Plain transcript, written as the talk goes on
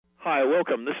Hi,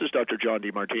 welcome. This is Dr. John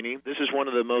DeMartini. This is one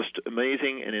of the most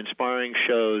amazing and inspiring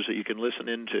shows that you can listen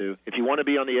into. If you want to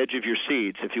be on the edge of your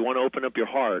seats, if you want to open up your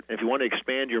heart, if you want to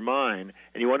expand your mind,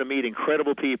 and you want to meet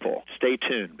incredible people, stay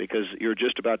tuned because you're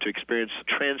just about to experience a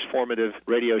transformative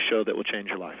radio show that will change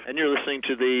your life. And you're listening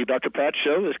to the Dr. Pat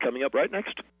Show that's coming up right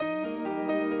next.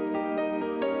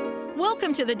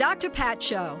 Welcome to the Dr. Pat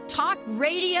Show. Talk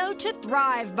radio to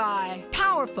thrive by.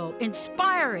 Powerful,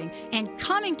 inspiring, and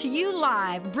coming to you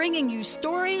live, bringing you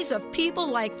stories of people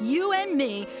like you and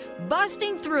me,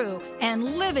 busting through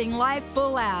and living life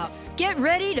full out. Get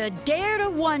ready to dare to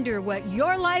wonder what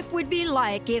your life would be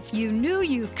like if you knew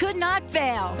you could not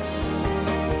fail.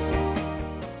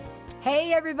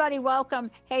 Hey, everybody, welcome.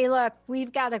 Hey, look,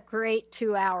 we've got a great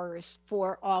 2 hours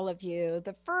for all of you.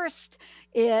 The first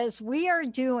is we are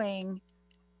doing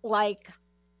like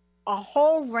a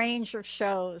whole range of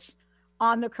shows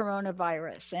on the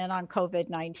coronavirus and on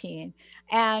COVID-19.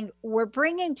 And we're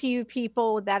bringing to you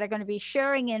people that are going to be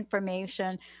sharing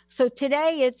information. So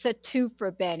today it's a two for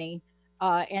Benny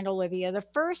and Olivia. The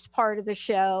first part of the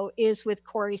show is with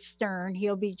Corey Stern.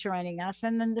 He'll be joining us.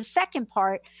 And then the second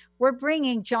part, we're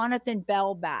bringing Jonathan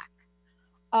Bell back.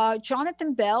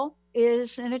 Jonathan Bell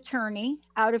is an attorney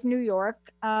out of New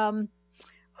York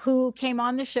who came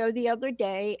on the show the other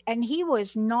day. And he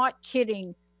was not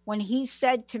kidding when he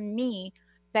said to me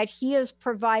that he is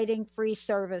providing free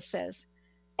services.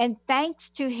 And thanks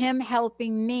to him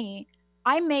helping me,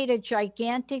 I made a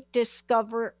gigantic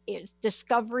discovery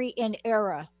in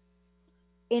error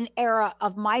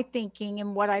of my thinking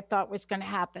and what I thought was going to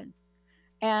happen.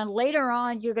 And later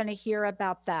on, you're going to hear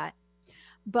about that.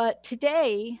 But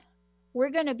today, we're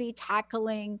going to be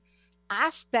tackling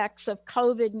aspects of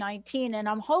COVID-19. And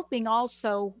I'm hoping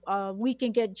also we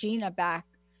can get Gina back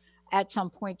at some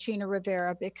point, Gina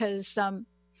Rivera, because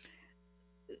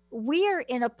we are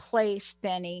in a place,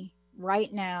 Benny,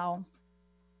 right now,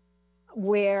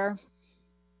 where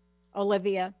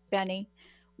Olivia, Benny,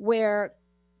 where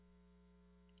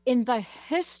in the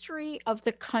history of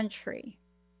the country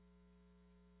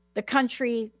that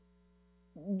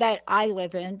I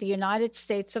live in, the United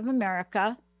States of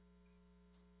America,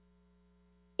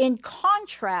 in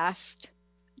contrast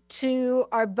to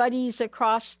our buddies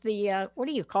across the, what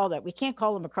do you call that? We can't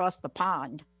call them across the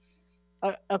pond,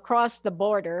 across the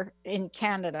border in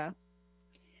Canada.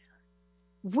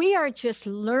 We are just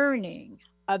learning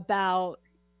about,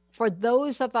 for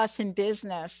those of us in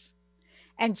business,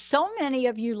 and so many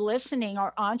of you listening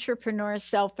are entrepreneurs,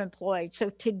 self-employed.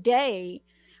 So today,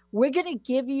 we're going to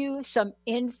give you some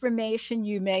information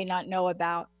you may not know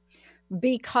about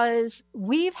because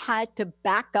we've had to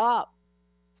back up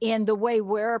in the way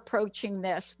we're approaching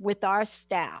this with our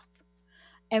staff.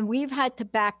 And we've had to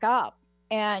back up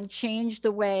and change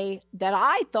the way that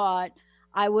I thought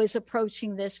I was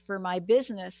approaching this for my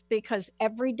business because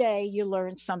every day you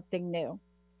learn something new.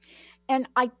 And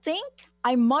I think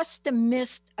I must have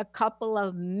missed a couple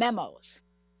of memos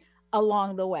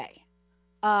along the way.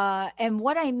 And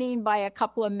what I mean by a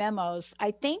couple of memos,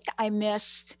 I think I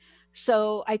must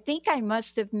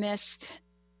have missed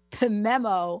the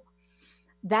memo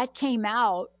that came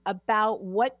out about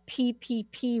what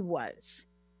PPP was.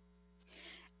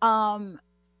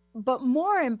 But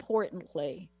more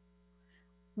importantly,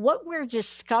 what we're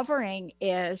discovering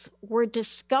is we're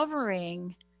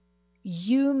discovering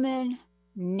human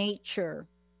nature.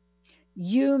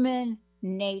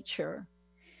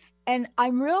 And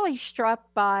I'm really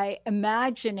struck by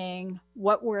imagining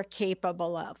what we're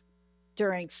capable of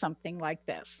during something like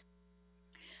this.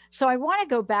 So I want to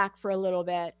go back for a little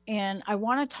bit and I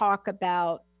want to talk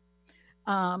about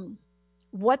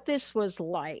what this was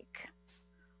like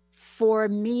for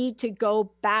me to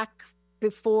go back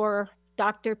before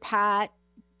Dr. Pat,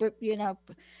 you know,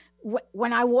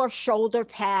 when I wore shoulder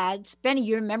pads. Benny,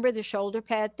 you remember the shoulder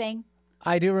pad thing?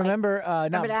 I do remember.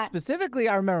 remember Now, specifically,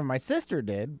 I remember my sister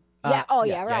did. Yeah.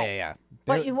 Right. Yeah.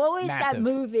 But what was that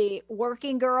movie,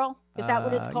 Working Girl? Is that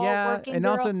what it's called? Yeah, Working and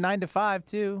Girl? also 9 to 5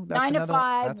 too. That's 9 to another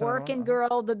 5, that's another Working one.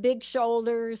 Girl, the big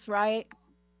shoulders, right?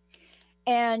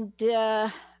 And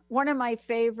one of my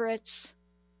favorites,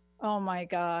 oh my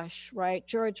gosh, right?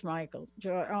 George Michael.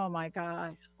 Oh my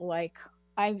God. Like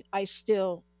I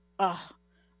still,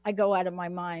 I go out of my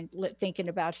mind thinking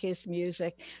about his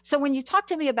music. So when you talk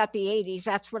to me about the 80s,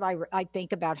 that's what I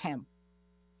think about him.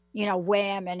 You know,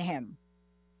 Wham and him.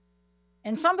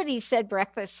 And somebody said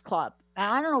Breakfast Club.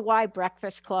 And I don't know why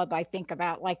Breakfast Club I think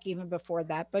about, like even before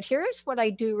that. But here's what I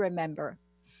do remember.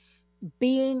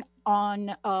 Being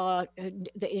on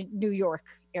the New York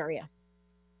area.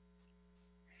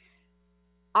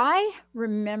 I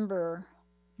remember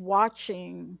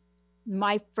watching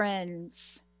my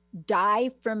friends die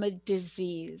from a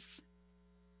disease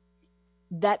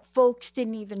that folks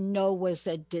didn't even know was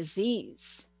a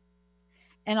disease.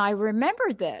 And I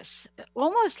remember this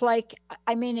almost like,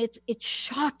 I mean, it's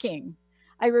shocking.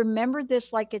 I remember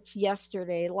this like it's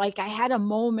yesterday. Like I had a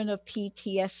moment of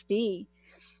PTSD,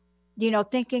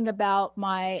 thinking about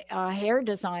my hair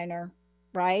designer,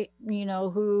 right?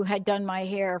 Who had done my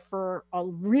hair for a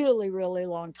really, really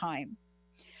long time.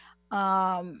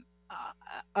 But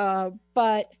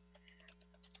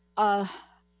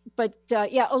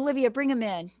yeah, Olivia, bring him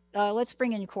in. Let's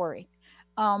bring in Corey.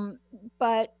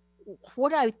 But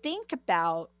what I think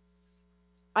about,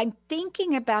 I'm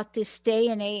thinking about this day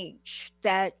and age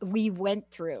that we went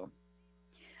through.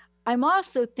 I'm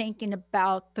also thinking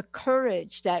about the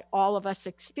courage that all of us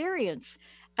experience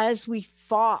as we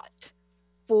fought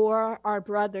for our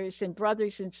brothers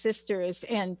and sisters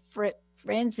and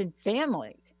friends and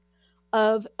family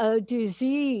of a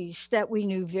disease that we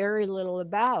knew very little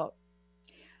about.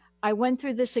 I went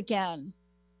through this again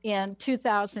in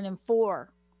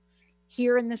 2004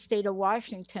 here in the state of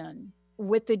Washington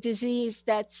with a disease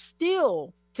that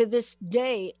still to this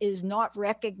day is not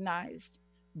recognized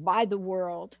by the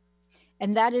world.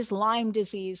 And that is Lyme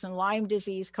disease and Lyme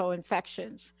disease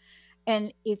co-infections.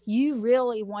 And if you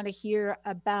really want to hear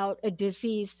about a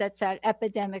disease that's at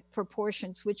epidemic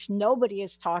proportions, which nobody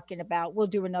is talking about, we'll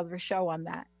do another show on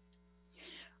that.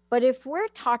 But if we're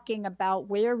talking about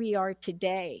where we are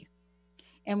today,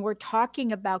 and we're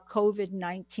talking about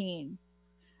COVID-19,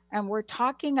 and we're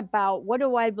talking about what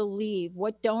do I believe,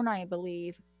 what don't I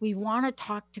believe, we want to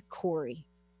talk to Corey.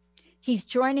 He's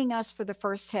joining us for the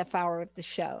first half hour of the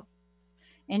show.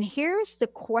 And here's the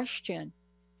question.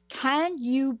 Can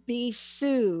you be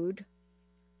sued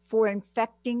for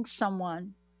infecting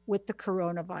someone with the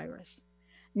coronavirus?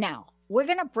 Now, we're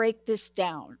going to break this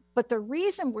down. But the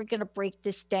reason we're going to break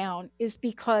this down is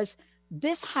because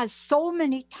this has so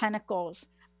many tentacles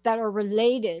that are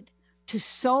related to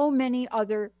so many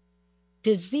other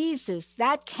diseases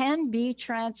that can be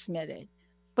transmitted.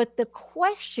 But the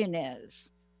question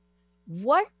is,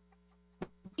 what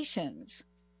conditions,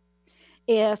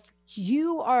 if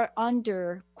you are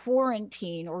under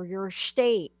quarantine or your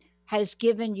state has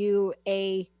given you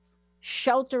a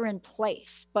shelter in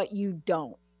place, but you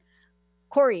don't?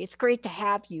 Corey, it's great to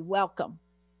have you. Welcome.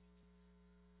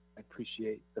 I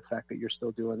appreciate the fact that you're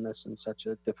still doing this in such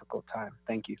a difficult time.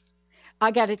 Thank you.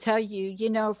 I got to tell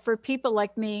you, for people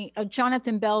like me,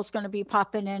 Jonathan Bell's going to be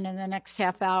popping in the next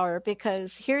half hour,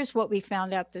 because here's what we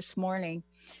found out this morning.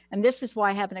 And this is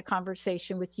why having a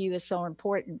conversation with you is so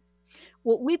important.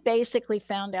 What we basically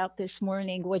found out this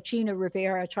morning, what Gina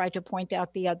Rivera tried to point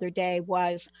out the other day,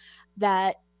 was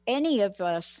that any of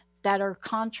us that are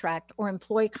contract or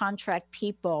employee contract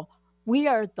people, we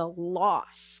are the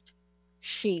lost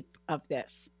sheep of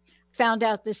this. Found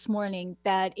out this morning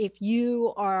that if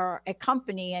you are a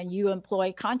company and you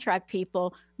employ contract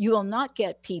people, you will not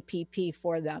get PPP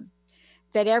for them.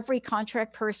 That every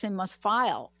contract person must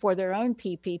file for their own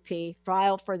PPP,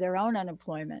 file for their own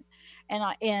unemployment.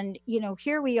 And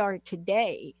here we are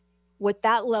today with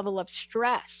that level of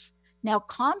stress. Now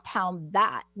compound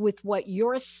that with what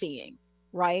you're seeing,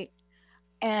 right?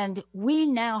 And we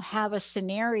now have a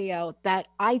scenario that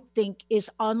I think is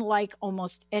unlike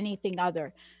almost anything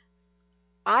other.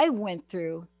 I went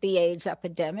through the AIDS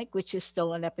epidemic, which is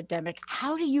still an epidemic.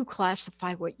 How do you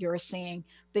classify what you're seeing?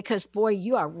 Because, boy,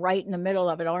 you are right in the middle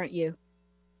of it, aren't you?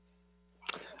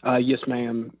 Yes,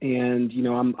 ma'am. And,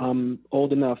 I'm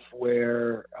old enough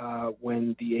where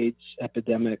when the AIDS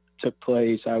epidemic took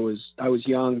place, I was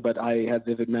young, but I have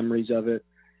vivid memories of it.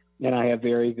 And I have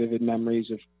very vivid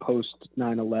memories of post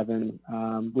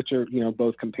 9/11, which are,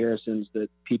 both comparisons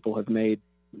that people have made,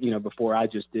 before I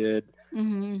just did.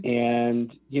 Mm-hmm.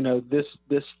 And,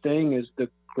 this thing is the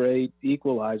great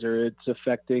equalizer. It's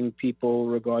affecting people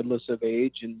regardless of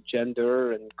age and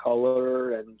gender and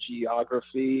color and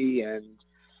geography and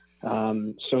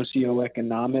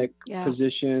socioeconomic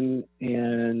position.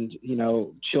 And,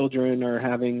 children are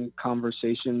having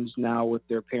conversations now with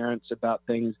their parents about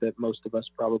things that most of us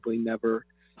probably never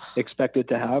expected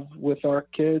to have with our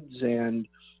kids. And,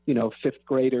 fifth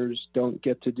graders don't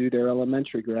get to do their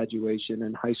elementary graduation,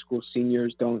 and high school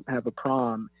seniors don't have a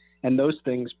prom. And those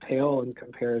things pale in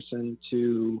comparison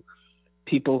to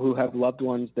people who have loved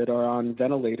ones that are on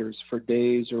ventilators for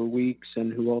days or weeks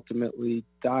and who ultimately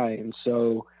die. And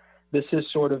so this has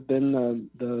sort of been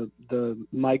the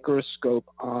microscope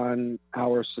on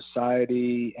our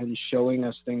society and showing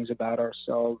us things about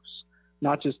ourselves,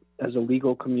 not just as a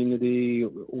legal community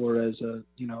or as a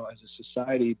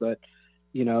society, but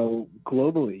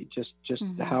globally, just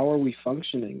Mm-hmm. how are we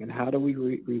functioning, and how do we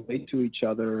relate to each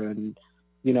other, and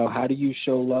how do you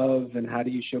show love, and how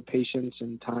do you show patience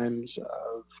in times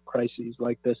of crises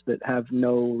like this that have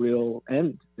no real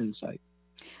end in sight?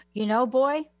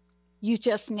 Boy, you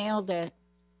just nailed it.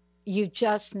 You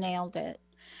just nailed it.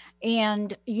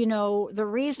 And, the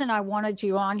reason I wanted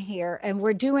you on here, and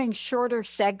we're doing shorter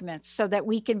segments so that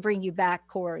we can bring you back,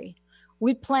 Corey.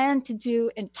 We plan to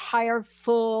do entire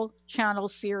full channel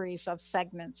series of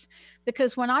segments,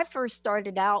 because when I first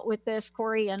started out with this,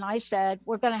 Corey, and I said,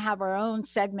 we're going to have our own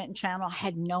segment and channel, I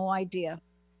had no idea.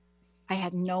 I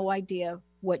had no idea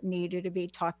what needed to be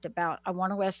talked about. I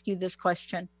want to ask you this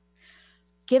question.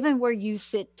 Given where you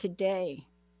sit today,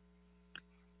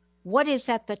 what is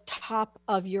at the top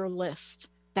of your list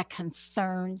that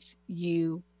concerns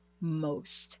you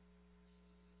most?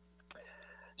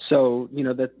 So,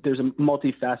 that there's a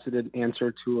multifaceted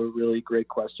answer to a really great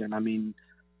question. I mean,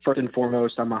 first and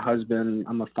foremost, I'm a husband,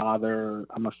 I'm a father,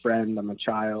 I'm a friend, I'm a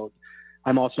child.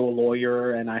 I'm also a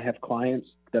lawyer, and I have clients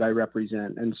that I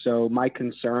represent. And so my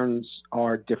concerns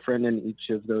are different in each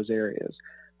of those areas.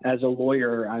 As a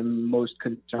lawyer, I'm most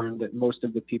concerned that most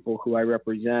of the people who I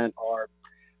represent are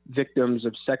victims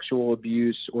of sexual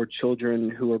abuse or children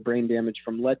who are brain damaged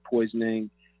from lead poisoning.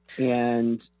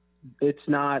 And it's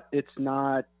not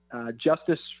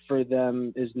justice for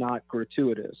them is not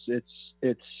gratuitous.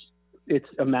 It's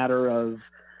a matter of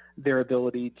their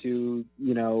ability to,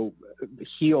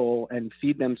 heal and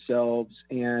feed themselves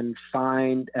and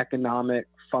find economic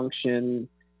function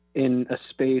in a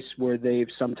space where they've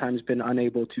sometimes been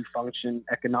unable to function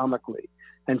economically.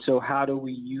 And so how do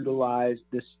we utilize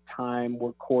this time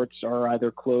where courts are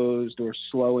either closed or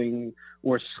slowing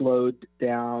or slowed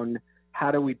down?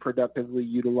 How do we productively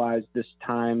utilize this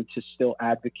time to still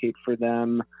advocate for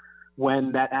them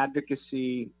when that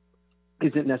advocacy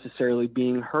isn't necessarily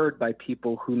being heard by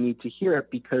people who need to hear it,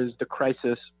 because the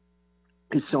crisis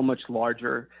is so much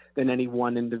larger than any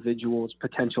one individual's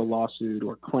potential lawsuit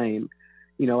or claim?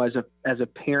 As a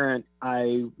parent,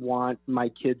 I want my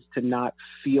kids to not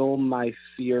feel my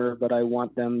fear, but I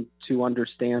want them to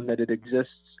understand that it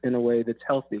exists in a way that's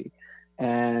healthy.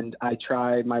 And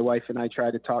my wife and I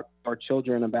try to talk to our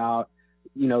children about,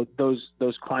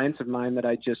 those clients of mine that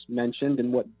I just mentioned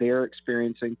and what they're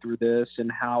experiencing through this,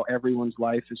 and how everyone's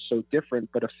life is so different,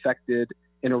 but affected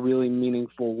in a really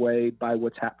meaningful way by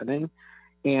what's happening.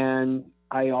 And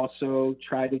I also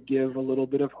try to give a little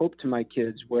bit of hope to my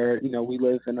kids, where, we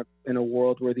live in a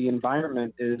world where the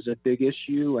environment is a big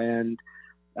issue, and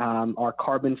our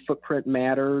carbon footprint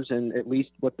matters. And at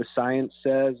least what the science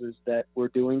says is that we're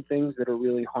doing things that are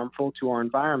really harmful to our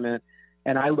environment.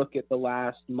 And I look at the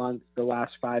last month, the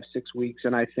last 5-6 weeks,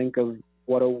 and I think of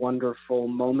what a wonderful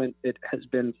moment it has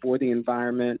been for the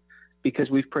environment, because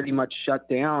we've pretty much shut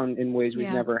down in ways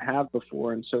we've never have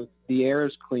before. And so the air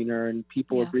is cleaner and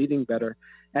people are breathing better.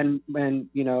 And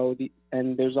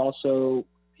there's also,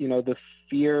 the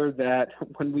fear that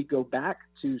when we go back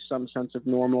to some sense of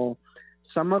normal,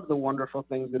 some of the wonderful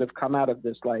things that have come out of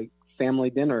this, like family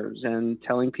dinners and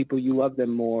telling people you love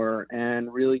them more,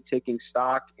 and really taking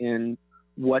stock in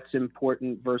what's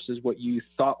important versus what you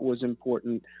thought was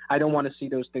important. I don't want to see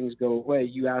those things go away.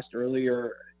 You asked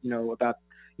earlier,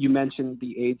 you mentioned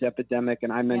the AIDS epidemic,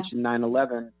 and I mentioned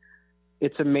 9/11.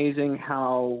 It's amazing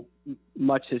how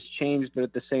much has changed, but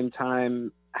at the same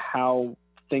time, how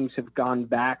things have gone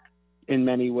back in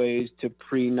many ways to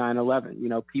pre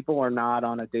 9/11. People are not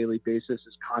on a daily basis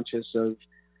as conscious of,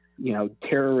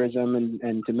 terrorism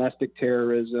and domestic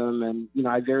terrorism. And,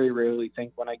 I very rarely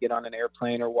think when I get on an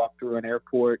airplane or walk through an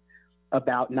airport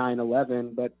about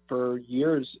 9/11, but for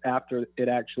years after it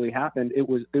actually happened, it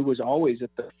was always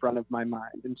at the front of my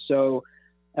mind. And so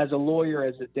as a lawyer,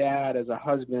 as a dad, as a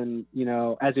husband,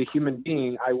 as a human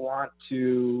being, I want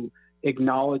to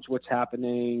acknowledge what's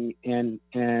happening and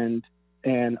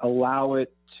allow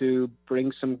it to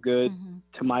bring some good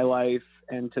to my life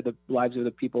and to the lives of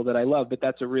the people that I love. But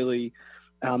that's a really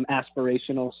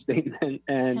aspirational statement,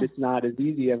 and it's not as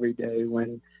easy every day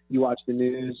when you watch the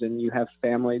news and you have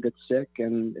family that's sick,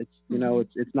 and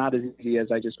it's not as easy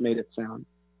as I just made it sound.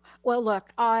 Well, look,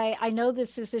 I know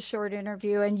this is a short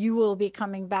interview and you will be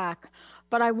coming back,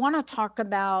 but I want to talk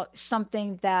about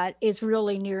something that is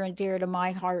really near and dear to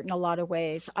my heart in a lot of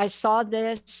ways. I saw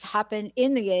this happen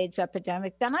in the AIDS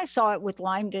epidemic, then I saw it with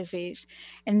Lyme disease,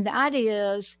 and that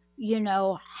is,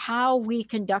 how we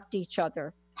conduct each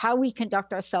other, how we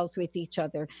conduct ourselves with each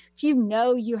other. If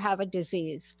you have a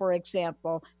disease, for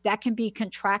example, that can be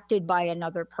contracted by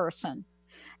another person,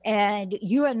 and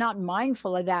you are not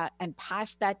mindful of that and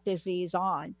pass that disease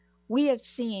on, we have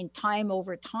seen time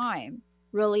over time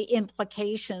really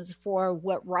implications for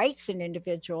what rights an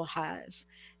individual has.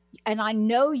 And I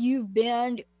know you've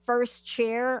been first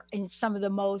chair in some of the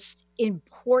most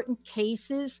important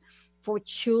cases for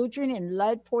children in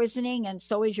lead poisoning, and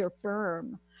so is your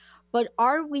firm. But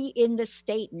are we in the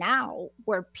state now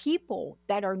where people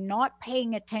that are not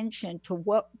paying attention to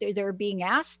what they're being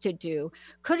asked to do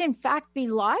could in fact be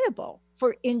liable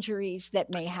for injuries that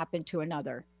may happen to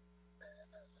another?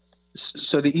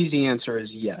 So the easy answer is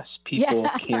yes, people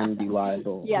can be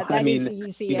liable. Yeah, that is the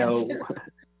easy answer.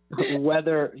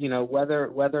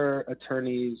 Whether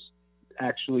attorneys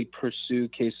actually pursue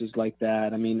cases like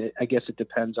that, I mean, I guess it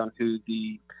depends on who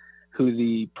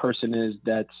the person is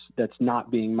that's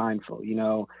not being mindful.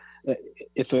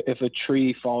 If a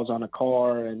tree falls on a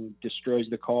car and destroys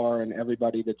the car and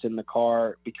everybody that's in the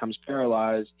car becomes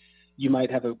paralyzed, you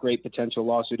might have a great potential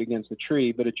lawsuit against the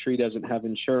tree, but a tree doesn't have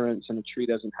insurance and a tree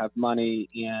doesn't have money.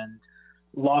 And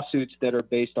lawsuits that are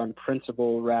based on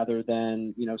principle rather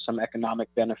than, some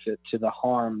economic benefit to the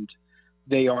harmed,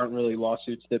 they aren't really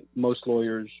lawsuits that most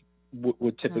lawyers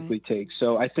would typically take.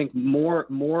 So I think more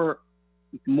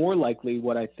likely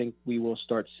what I think we will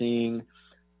start seeing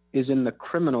is in the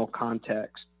criminal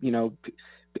context.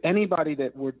 Anybody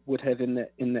that would have in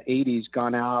the 80s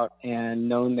gone out and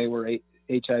known they were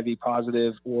HIV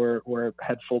positive or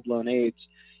had full-blown AIDS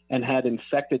and had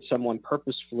infected someone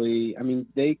purposefully, I mean,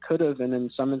 they could have, and in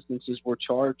some instances were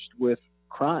charged with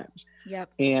crimes. Yep.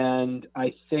 And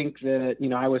I think that,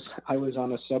 I was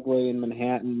on a subway in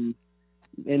Manhattan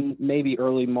in maybe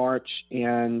early March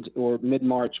or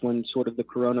mid-March when sort of the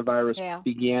coronavirus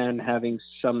began having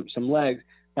some legs,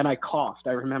 and I coughed.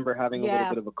 I remember having a little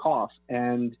bit of a cough,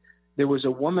 and there was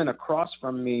a woman across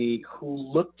from me who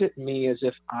looked at me as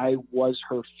if I was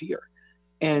her fear.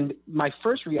 And my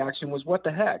first reaction was, what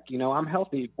the heck? I'm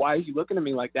healthy. Why are you looking at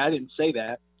me like that? I didn't say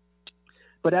that.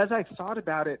 But as I thought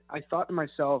about it, I thought to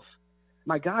myself,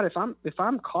 my God, if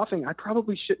I'm coughing, I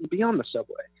probably shouldn't be on the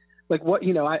subway. Like what,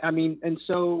 and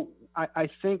so I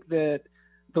think that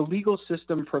the legal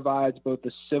system provides both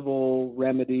the civil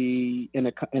remedy in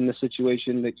the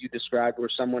situation that you described where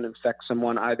someone infects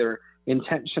someone either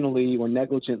intentionally or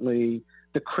negligently.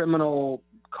 The criminal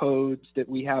codes that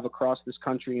we have across this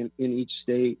country in each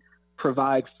state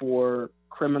provide for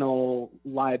criminal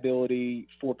liability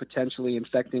for potentially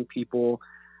infecting people.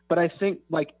 But I think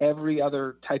like every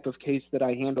other type of case that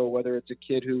I handle, whether it's a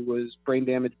kid who was brain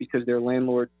damaged because their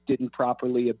landlord didn't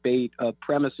properly abate a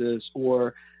premises,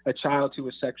 or a child who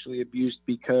was sexually abused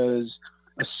because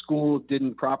a school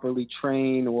didn't properly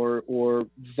train or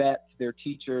vet their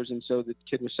teachers, and so the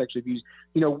kid was sexually abused,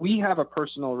 we have a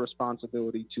personal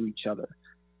responsibility to each other.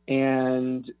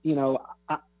 And,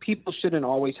 people shouldn't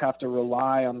always have to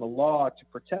rely on the law to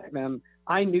protect them.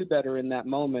 I knew better in that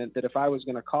moment that if I was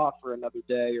going to cough for another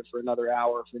day or for another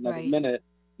hour or for another minute,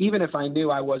 even if I knew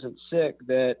I wasn't sick,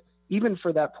 that even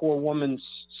for that poor woman's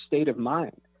state of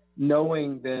mind,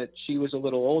 knowing that she was a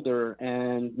little older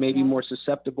and maybe more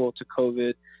susceptible to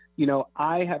COVID,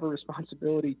 I have a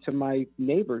responsibility to my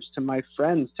neighbors, to my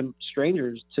friends, to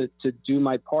strangers, to do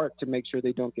my part to make sure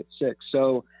they don't get sick.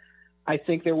 So I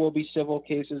think there will be civil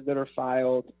cases that are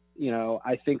filed.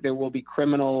 I think there will be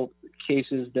criminal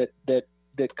cases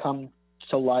that come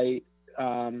to light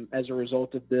as a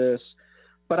result of this.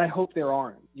 But I hope there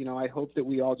aren't. I hope that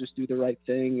we all just do the right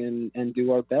thing and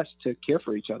do our best to care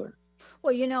for each other.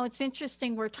 Well, it's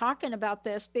interesting we're talking about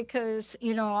this because,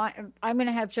 I'm going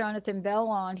to have Jonathan Bell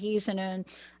on. He's I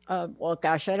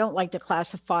don't like to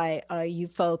classify you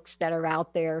folks that are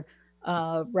out there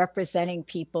representing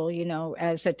people,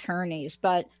 as attorneys,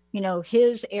 but,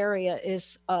 his area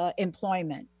is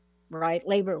employment, right?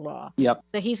 Labor law. Yep.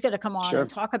 So he's going to come on and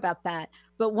talk about that.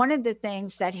 But one of the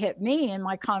things that hit me in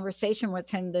my conversation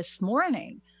with him this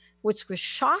morning, which was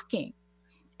shocking,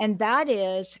 and that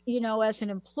is, as an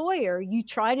employer, you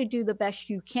try to do the best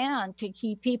you can to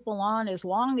keep people on as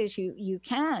long as you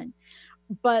can.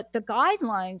 But the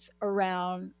guidelines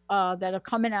around that are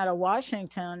coming out of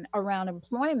Washington around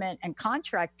employment and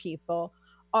contract people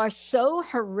are so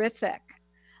horrific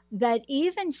that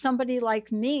even somebody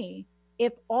like me,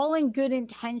 if all in good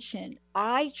intention,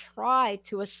 I try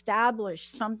to establish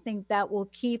something that will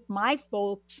keep my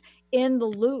folks in the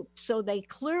loop so they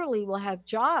clearly will have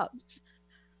jobs,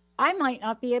 I might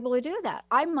not be able to do that.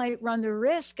 I might run the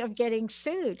risk of getting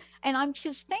sued. And I'm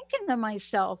just thinking to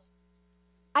myself,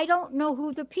 I don't know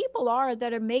who the people are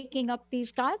that are making up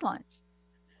these guidelines.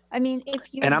 I mean,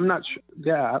 if you And I'm not sure.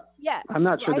 yeah, I'm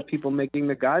not sure right? the people making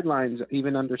the guidelines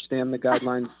even understand the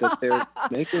guidelines that they're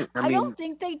making. I I mean, don't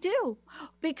think they do.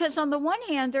 Because on the one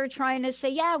hand, they're trying to say,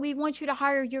 yeah, we want you to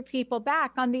hire your people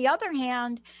back. On the other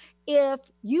hand, if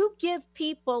you give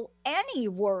people any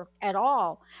work at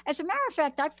all, as a matter of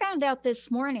fact, I found out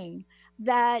this morning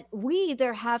that we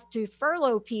either have to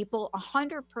furlough people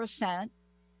 100%,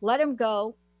 let them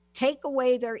go, take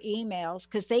away their emails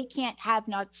because they can't have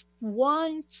not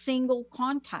one single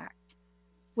contact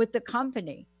with the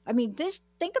company. I mean,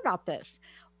 think about this.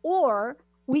 Or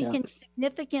we Yeah. can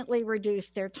significantly reduce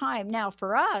their time. Now,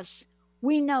 for us,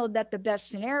 we know that the best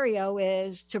scenario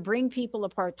is to bring people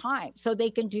apart time so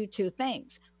they can do two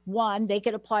things. One, they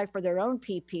could apply for their own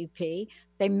PPP.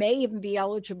 They may even be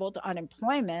eligible to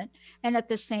unemployment. And at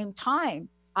the same time,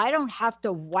 I don't have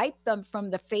to wipe them from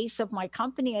the face of my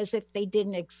company as if they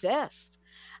didn't exist.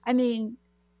 I mean,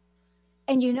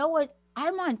 and you know what?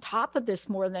 I'm on top of this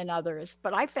more than others,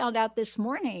 but I found out this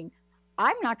morning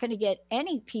I'm not going to get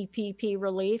any PPP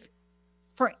relief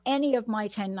for any of my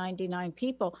 1099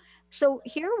 people. So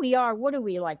here we are. What are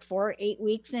we, like 8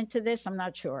 weeks into this? I'm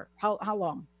not sure. How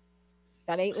long?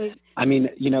 About 8 weeks? I mean,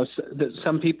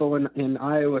 some people in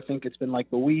Iowa think it's been like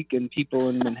a week, and people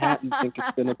in Manhattan think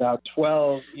it's been about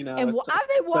 12. And I'm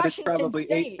in Washington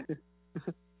State.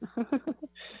 8.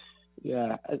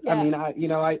 Yeah. Yeah. I mean,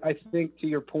 I think, to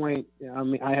your point, I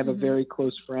mean, I have a very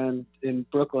close friend in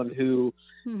Brooklyn who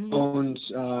owns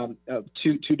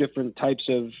two different types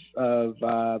of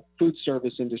food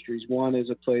service industries. One is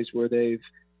a place where they've,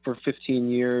 for 15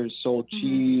 years, sold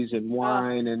cheese and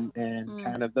wine and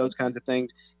kind of those kinds of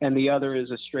things. And the other is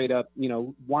a straight up,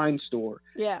 wine store.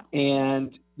 Yeah.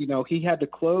 And, he had to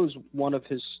close one of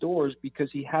his stores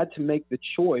because he had to make the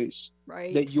choice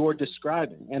that you're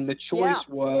describing. And the choice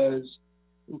was,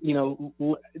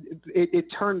 it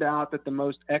turned out that the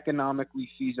most economically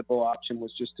feasible option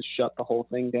was just to shut the whole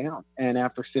thing down. And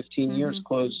after 15 years,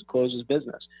 close his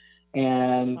business.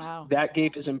 And that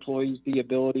gave his employees the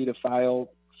ability to file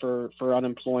for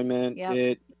unemployment.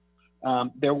 Yep.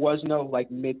 There was no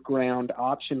like mid-ground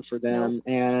option for them.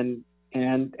 Nope.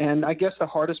 And I guess the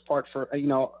hardest part for,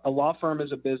 a law firm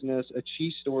is a business, a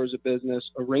cheese store is a business,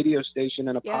 a radio station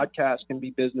and a podcast can be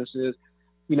businesses.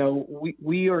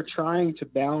 We are trying to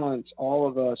balance, all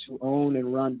of us who own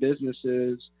and run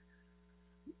businesses,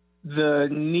 the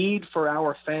need for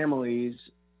our families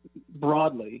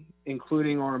broadly,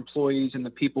 including our employees and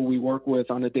the people we work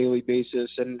with on a daily basis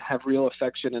and have real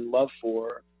affection and love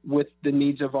for, with the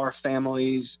needs of our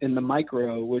families in the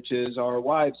micro, which is our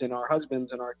wives and our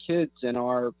husbands and our kids and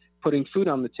our putting food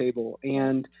on the table.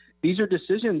 And these are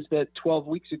decisions that 12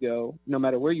 weeks ago, no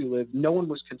matter where you live, no one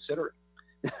was considering.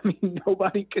 I mean,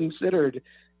 nobody considered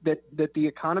that the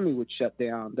economy would shut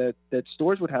down, that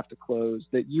stores would have to close,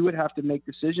 that you would have to make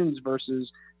decisions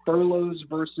versus furloughs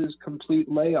versus complete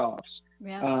layoffs.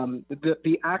 Yeah.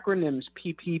 The acronyms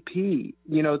PPP,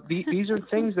 these are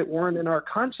things that weren't in our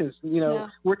conscience.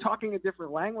 We're talking a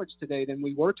different language today than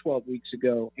we were 12 weeks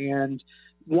ago. And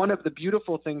one of the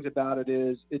beautiful things about it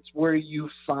is it's where you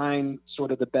find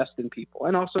sort of the best in people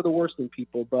and also the worst in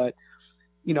people. But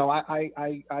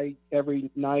I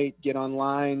every night get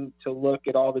online to look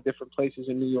at all the different places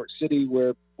in New York City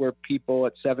where people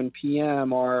at 7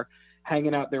 p.m. are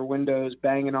hanging out their windows,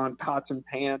 banging on pots and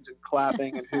pans and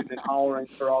clapping and hooting and hollering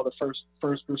for all the first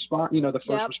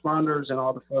responders and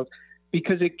all the folks,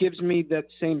 because it gives me that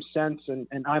same sense. And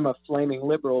I'm a flaming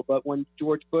liberal, but when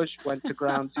George Bush went to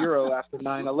ground zero after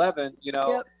 9/11,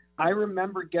 I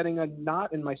remember getting a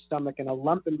knot in my stomach and a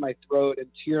lump in my throat and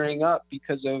tearing up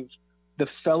because of the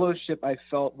fellowship I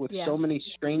felt with so many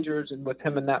strangers and with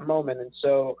him in that moment. And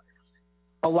so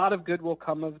a lot of good will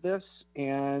come of this.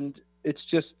 And it's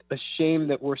just a shame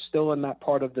that we're still in that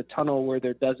part of the tunnel where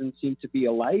there doesn't seem to be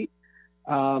a light.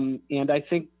 And I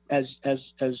think as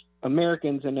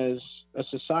Americans and as a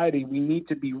society, we need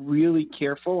to be really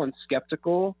careful and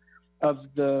skeptical of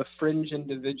the fringe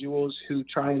individuals who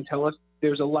try and tell us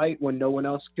there's a light when no one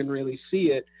else can really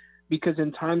see it. Because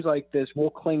in times like this, we'll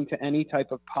cling to any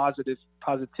type of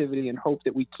positivity and hope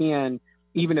that we can,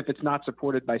 even if it's not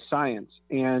supported by science.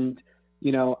 And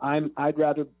I'd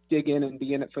rather dig in and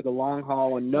be in it for the long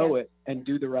haul and know it and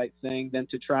do the right thing than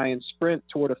to try and sprint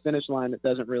toward a finish line that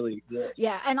doesn't really exist.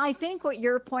 Yeah, and I think what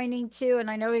you're pointing to,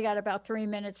 and I know we got about 3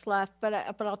 minutes left, but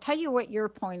I'll tell you what you're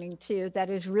pointing to that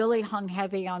is really hung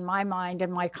heavy on my mind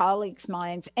and my colleagues'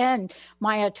 minds and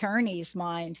my attorney's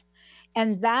mind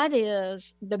And that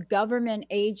is the government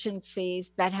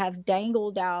agencies that have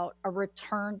dangled out a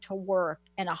return to work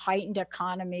and a heightened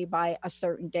economy by a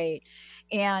certain date.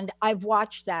 And I've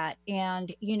watched that.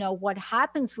 And, you know, what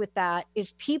happens with that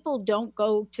is people don't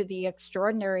go to the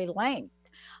extraordinary length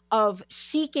of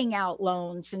seeking out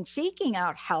loans and seeking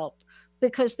out help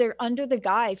because they're under the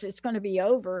guise it's going to be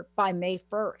over by May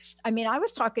 1st. I mean, I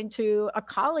was talking to a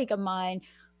colleague of mine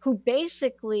who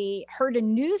basically heard a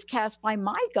newscast by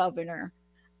my governor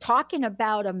talking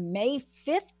about a May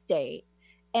 5th date.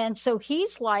 And so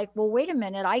he's like, well, wait a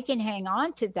minute, I can hang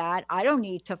on to that. I don't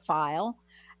need to file.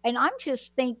 And I'm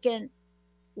just thinking,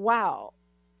 wow,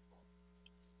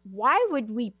 why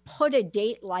would we put a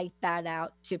date like that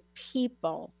out to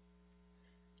people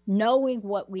knowing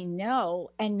what we know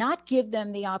and not give them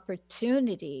the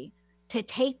opportunity to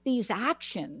take these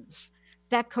actions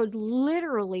that could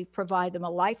literally provide them a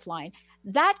lifeline?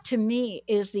 That to me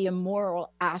is the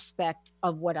immoral aspect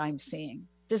of what I'm seeing.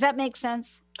 Does that make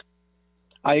sense?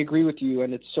 I agree with you,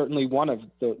 and it's certainly one of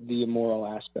the immoral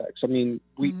aspects. I mean,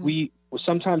 we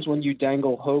sometimes when you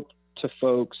dangle hope to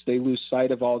folks, they lose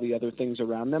sight of all the other things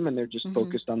around them, and they're just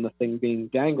focused on the thing being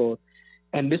dangled.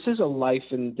 And this is a life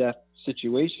and death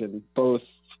situation, both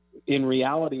in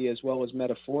reality as well as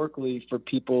metaphorically for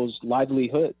people's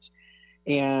livelihoods.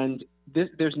 And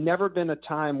there's never been a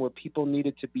time where people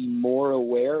needed to be more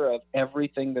aware of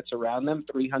everything that's around them,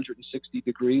 360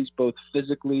 degrees, both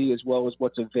physically as well as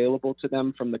what's available to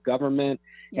them from the government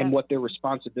and what their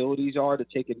responsibilities are to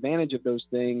take advantage of those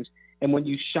things. And when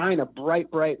you shine a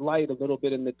bright light a little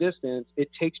bit in the distance, it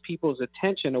takes people's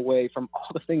attention away from all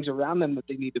the things around them that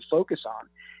they need to focus on.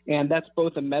 And that's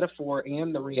both a metaphor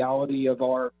and the reality of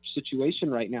our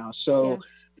situation right now. So,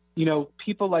 you know,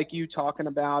 people like you talking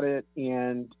about it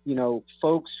and, you know,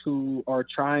 folks who are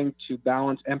trying to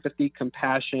balance empathy,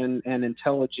 compassion, and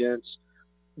intelligence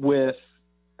with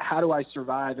how do I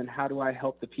survive and how do I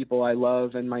help the people I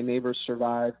love and my neighbors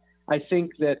survive. I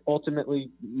think that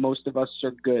ultimately most of us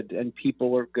are good and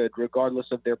people are good regardless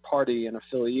of their party and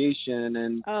affiliation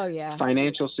and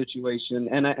financial situation.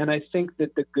 And I think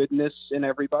that the goodness in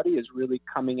everybody is really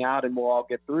coming out, and we'll all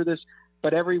get through this.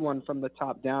 But everyone from the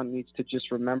top down needs to just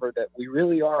remember that we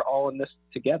really are all in this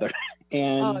together.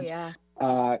 And,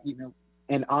 you know,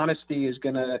 and honesty is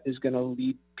gonna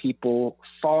lead people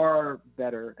far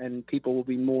better, and people will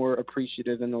be more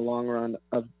appreciative in the long run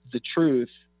of the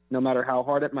truth, no matter how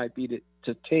hard it might be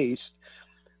to taste,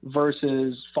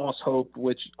 versus false hope,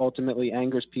 which ultimately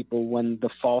angers people when the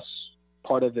false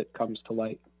part of it comes to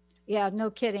light. Yeah,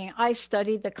 no kidding. I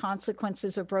studied the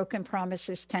consequences of broken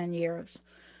promises 10 years.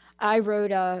 I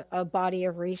wrote a body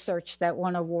of research that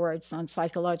won awards on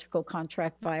psychological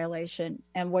contract violation.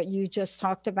 And what you just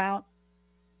talked about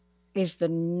is the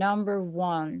number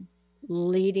one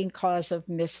leading cause of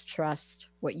mistrust,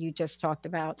 what you just talked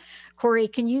about. Corey,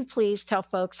 can you please tell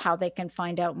folks how they can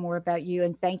find out more about you?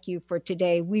 And thank you for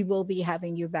today. We will be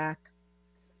having you back.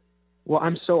 Well,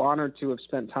 I'm so honored to have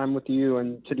spent time with you,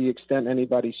 and to the extent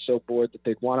anybody's so bored that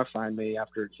they'd want to find me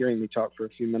after hearing me talk for a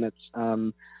few minutes,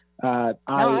 I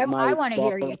want to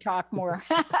hear you talk more.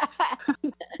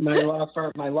 my law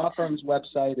firm's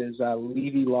website is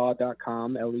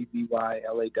levylaw.com,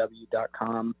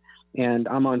 levylaw.com, and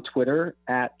I'm on Twitter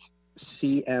at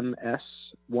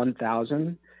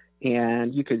CMS1000,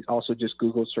 and you could also just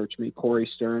Google search me, Corey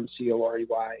Stern,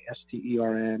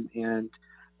 CoreYStern, and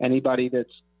anybody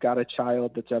that's got a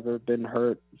child that's ever been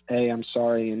hurt, A, I'm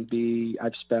sorry, and B,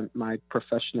 I've spent my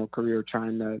professional career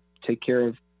trying to take care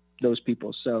of those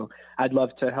people. So I'd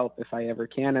love to help if I ever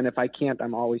can. And if I can't,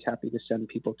 I'm always happy to send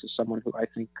people to someone who I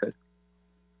think could.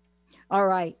 All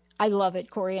right. I love it,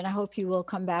 Corey, and I hope you will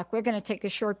come back. We're going to take a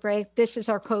short break. This is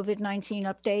our COVID-19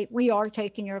 update. We are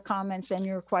taking your comments and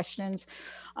your questions.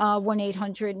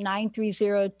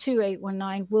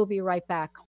 1-800-930-2819. We'll be right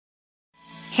back.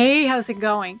 Hey, how's it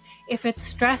going? If it's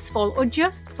stressful or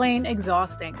just plain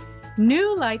exhausting,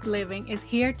 New Light Living is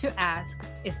here to ask,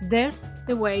 is this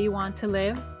the way you want to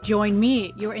live? Join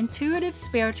me, your intuitive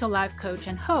spiritual life coach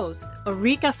and host,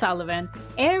 Ulrika Sullivan,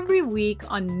 every week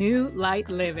on New Light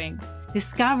Living.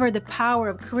 Discover the power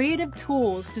of creative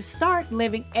tools to start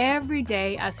living every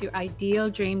day as your ideal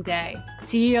dream day.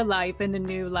 See your life in the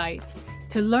new light.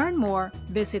 To learn more,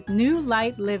 visit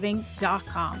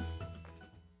newlightliving.com.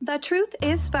 The Truth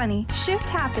is Funny. Shift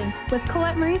Happens with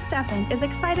Colette Marie Steffen is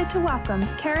excited to welcome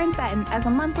Karen Benton as a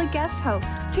monthly guest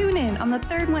host. Tune in on the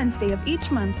third Wednesday of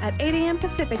each month at 8 a.m.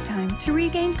 Pacific Time to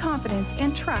regain confidence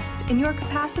and trust in your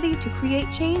capacity to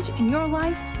create change in your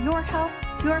life, your health,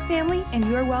 your family, and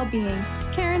your well-being.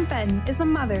 Karen Benton is a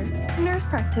mother, nurse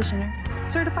practitioner,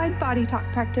 certified body talk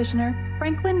practitioner,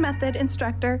 Franklin Method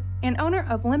instructor, and owner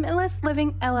of Limitless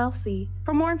Living LLC.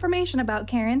 For more information about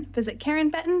Karen, visit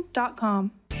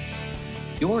KarenBetton.com.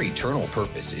 Your eternal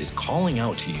purpose is calling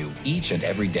out to you each and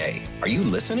every day. Are you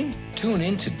listening? Tune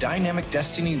in to Dynamic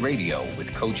Destiny Radio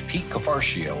with Coach Pete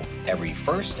Cafarcio every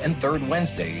first and third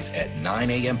Wednesdays at 9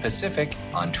 a.m. Pacific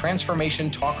on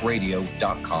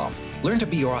TransformationTalkRadio.com. Learn to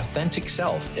be your authentic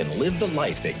self and live the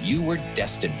life that you were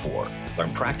destined for.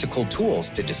 Learn practical tools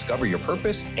to discover your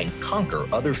purpose and conquer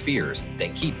other fears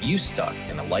that keep you stuck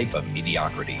in a life of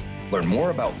mediocrity. Learn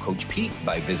more about Coach Pete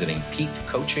by visiting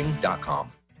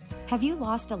PeteCoaching.com. Have you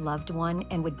lost a loved one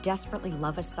and would desperately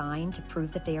love a sign to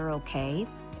prove that they are okay?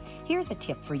 Here's a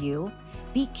tip for you.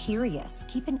 Be curious.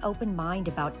 Keep an open mind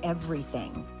about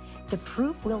everything. The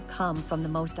proof will come from the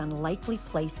most unlikely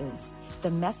places.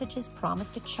 The messages promise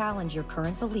to challenge your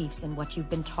current beliefs in what you've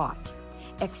been taught.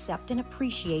 Accept and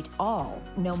appreciate all,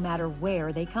 no matter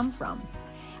where they come from.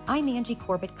 I'm Angie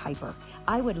Corbett Kuiper.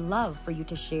 I would love for you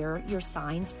to share your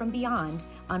signs from beyond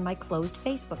on my closed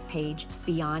Facebook page,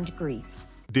 Beyond Grief.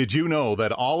 Did you know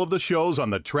that all of the shows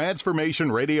on the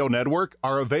Transformation Radio Network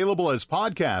are available as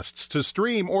podcasts to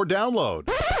stream or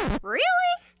download? Really?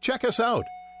 Check us out.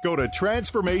 Go to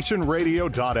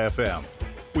transformationradio.fm.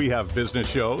 We have business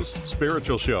shows,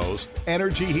 spiritual shows,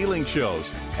 energy healing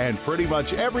shows, and pretty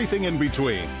much everything in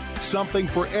between. Something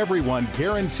for everyone,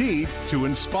 guaranteed to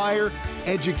inspire,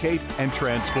 educate, and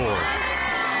transform.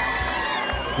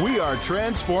 We are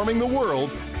transforming the world,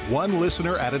 one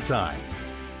listener at a time.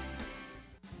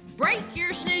 Break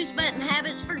your snooze button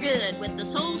habits for good with the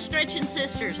Soul Stretching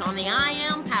Sisters on the I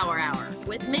Am Power Hour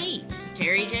with me,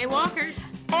 Terry J. Walker.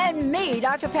 And me,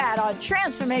 Dr. Pat, on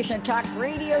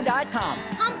TransformationTalkRadio.com.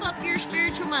 Pump up your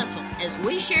spiritual muscle as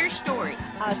we share stories,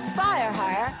 Aspire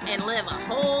higher, and live a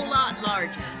whole lot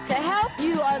larger. To help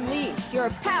you unleash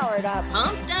your powered up,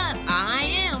 pumped up, I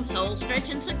Am Soul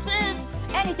Stretching Success.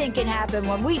 Anything can happen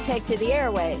when we take to the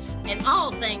airways. And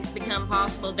all things become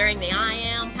possible during the I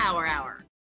Am Power Hour.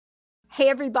 Hey,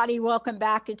 everybody, welcome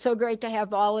back. It's so great to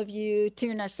have all of you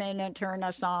tune us in and turn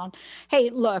us on. Hey,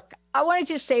 look, I want to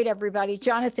just say to everybody,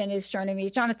 Jonathan is joining me.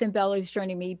 Jonathan Bell is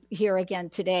joining me here again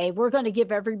today. We're going to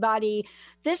give everybody,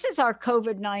 this is our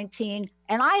COVID-19,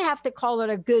 and I have to call it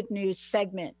a good news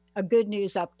segment, a good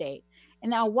news update.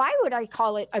 And now, why would I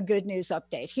call it a good news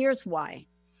update? Here's why.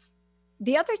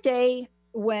 The other day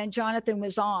when Jonathan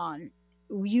was on,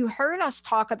 you heard us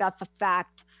talk about the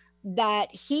fact that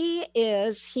he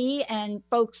and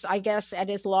folks, I guess, at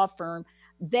his law firm,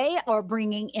 they are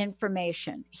bringing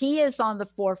information. He is on the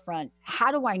forefront.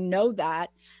 How do I know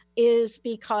that? Is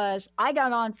because I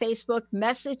got on Facebook,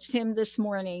 messaged him this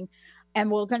morning, and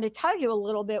we're going to tell you a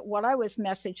little bit what I was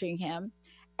messaging him.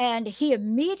 And he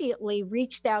immediately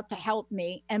reached out to help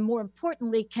me, and more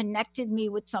importantly, connected me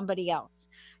with somebody else.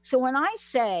 So when I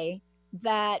say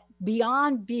that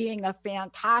beyond being a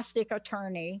fantastic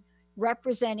attorney,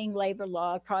 representing labor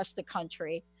law across the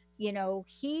country, you know,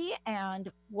 he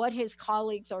and what his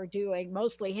colleagues are doing,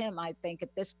 mostly him, I think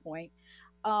at this point,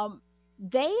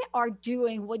 they are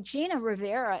doing what Gina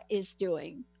Rivera is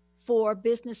doing for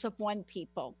Business of One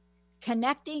people,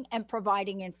 connecting and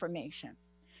providing information.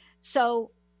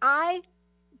 So I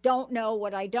don't know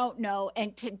what I don't know.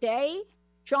 And today,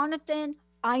 Jonathan,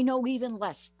 I know even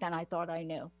less than I thought I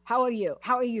knew. How are you?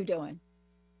 How are you doing?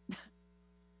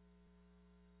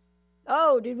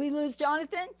 Oh, did we lose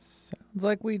Jonathan? Sounds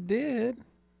like we did.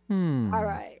 All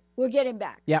right. We'll get him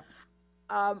back. Yep.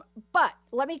 But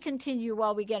let me continue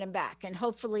while we get him back. And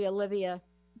hopefully, Olivia,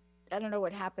 I don't know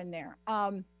what happened there.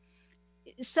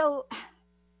 So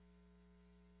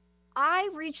I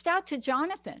reached out to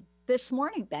Jonathan this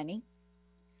morning, Benny.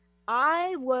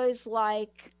 I was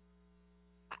like,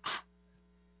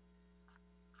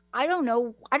 I don't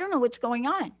know what's going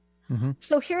on. Mm-hmm.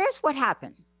 So here's what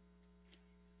happened.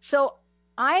 So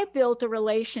I built a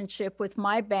relationship with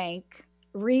my bank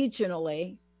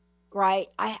regionally, right?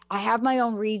 I have my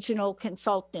own regional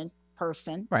consultant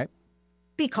person. Right.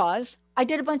 Because I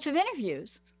did a bunch of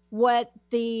interviews with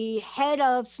the head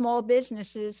of small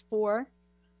businesses for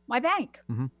my bank.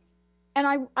 Mm-hmm.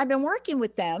 And I've been working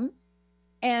with them,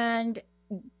 and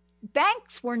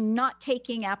banks were not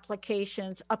taking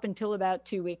applications up until about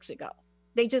 2 weeks ago.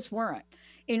 They just weren't.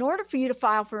 In order for you to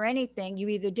file for anything, you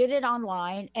either did it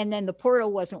online and then the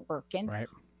portal wasn't working, right,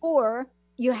 or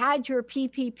you had your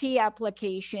PPP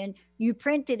application, you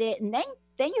printed it, and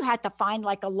then you had to find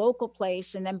like a local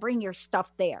place and then bring your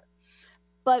stuff there.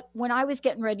 But when I was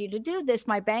getting ready to do this,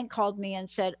 my bank called me and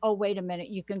said, oh, wait a minute,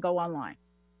 you can go online.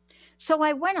 So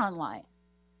I went online.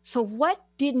 So what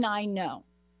didn't I know?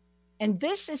 And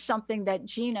this is something that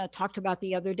Gina talked about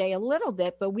the other day a little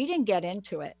bit, but we didn't get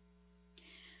into it.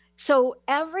 So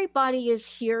everybody is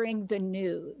hearing the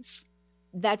news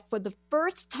that for the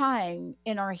first time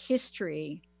in our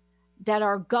history, that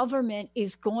our government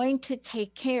is going to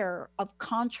take care of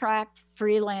contract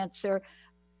freelancer,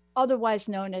 otherwise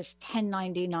known as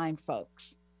 1099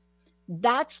 folks.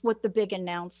 That's what the big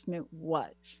announcement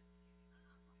was.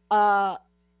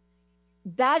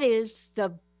 That is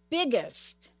the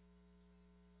biggest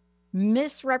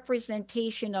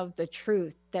misrepresentation of the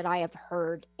truth that I have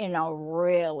heard in a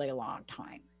really long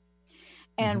time.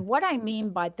 And what I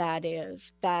mean by that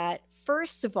is that,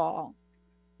 first of all,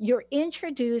 you're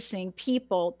introducing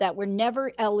people that were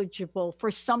never eligible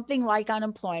for something like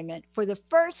unemployment for the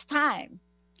first time.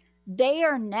 They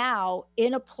are now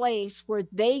in a place where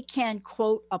they can,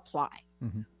 quote, apply.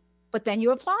 But then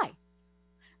you apply.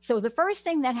 So the first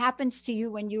thing that happens to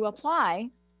you when you apply,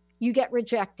 you get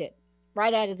rejected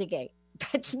right out of the gate.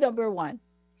 That's number one.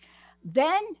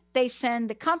 Then they send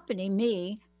the company,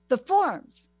 me, the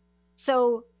forms.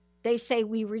 So they say,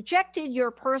 we rejected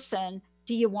your person.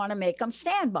 Do you want to make them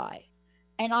standby?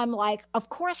 And I'm like, of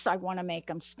course I want to make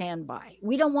them standby.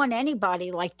 We don't want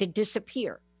anybody like to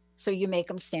disappear. So you make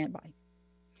them standby.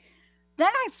 Then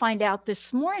I find out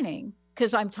this morning,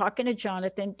 because I'm talking to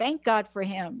Jonathan, thank God for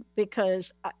him,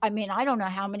 because I mean, I don't know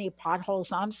how many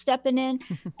potholes I'm stepping in,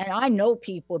 and I know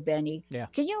people, Benny. Yeah.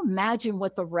 Can you imagine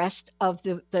what the rest of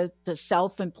the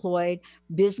self-employed,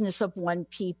 business of one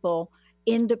people,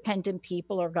 independent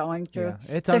people are going through?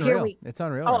 Yeah, it's so unreal. It's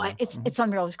unreal. Oh, right it's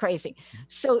unreal. It's crazy.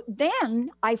 So then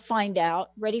I find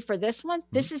out, ready for this one?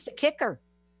 This is the kicker.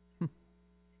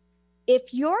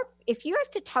 If you have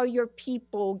to tell your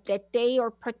people that they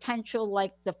are potential,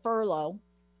 like the furlough,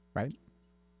 right?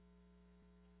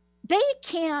 They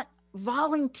can't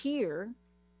volunteer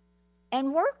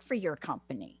and work for your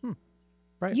company.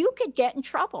 Right. You could get in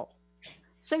trouble.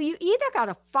 So you either got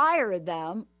to fire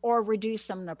them or reduce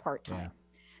them to part-time. Yeah.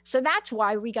 So that's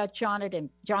why we got Jonathan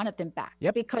back,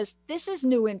 because this is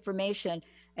new information.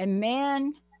 And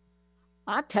man,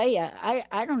 I'll tell you,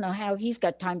 I don't know how he's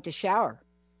got time to shower.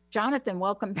 Jonathan,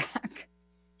 welcome back.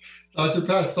 Dr.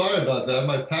 Pat, sorry about that.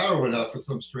 My power went out for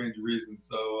some strange reason.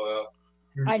 So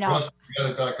I know. We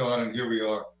got it back on, and here we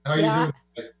are. How are you doing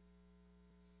today?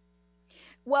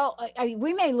 Well,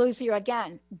 we may lose you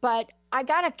again, but I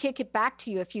got to kick it back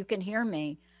to you if you can hear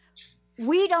me.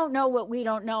 We don't know what we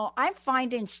don't know. I'm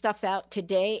finding stuff out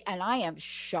today, and I am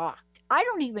shocked. I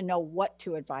don't even know what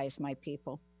to advise my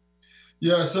people.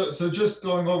 Yeah, so just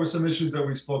going over some issues that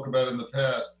we spoke about in the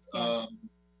past.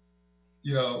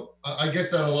 You know, I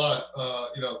get that a lot.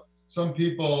 You know, some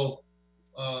people,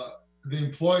 the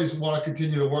employees want to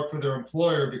continue to work for their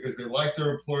employer because they like their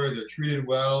employer, they're treated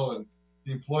well, and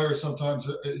the employer sometimes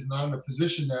is not in a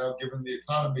position now, given the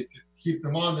economy, to keep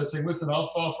them on. They're saying, listen, I'll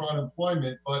file for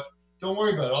unemployment, but don't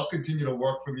worry about it. I'll continue to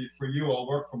work for you. I'll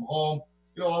work from home.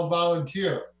 You know, I'll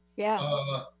volunteer. Yeah.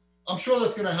 I'm sure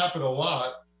that's going to happen a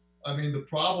lot. I mean, the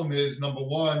problem is, number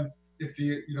one, if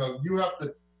you have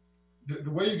to,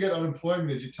 the way you get unemployment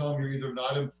is you tell them you're either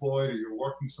not employed or you're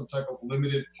working some type of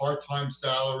limited part-time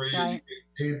salary, and you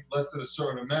get paid less than a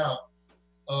certain amount.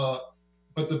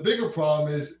 But the bigger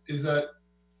problem is that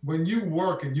when you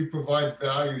work and you provide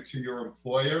value to your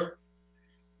employer,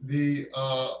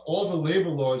 all the labor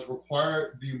laws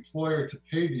require the employer to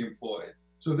pay the employee.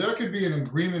 So there could be an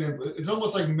agreement. It's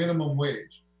almost like minimum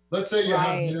wage. Let's say you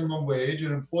have minimum wage,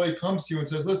 and an employee comes to you and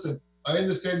says, listen, I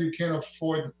understand you can't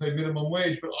afford to pay minimum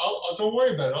wage, but I'll don't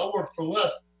worry about it. I'll work for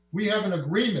less. We have an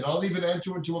agreement. I'll even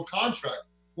enter into a contract.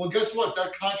 Well, guess what?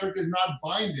 That contract is not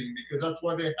binding, because that's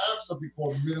why they have something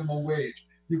called minimum wage.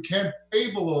 You can't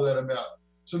pay below that amount.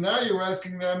 So now you're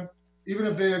asking them, even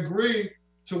if they agree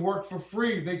to work for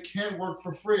free, they can't work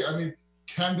for free. I mean,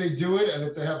 can they do it? And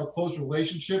if they have a close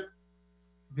relationship,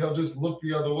 they'll just look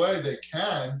the other way. They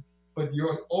can, but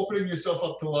you're opening yourself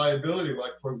up to liability.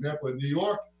 Like, for example, in New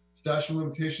York, statute of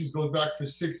limitations goes back for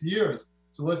 6 years.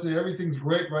 So let's say everything's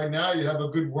great right now. You have a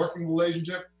good working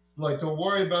relationship. Like, don't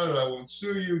worry about it. I won't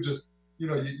sue you. Just,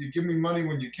 you give me money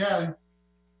when you can.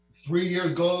 3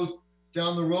 years goes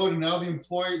down the road, and now the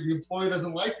employee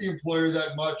doesn't like the employer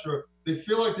that much, or they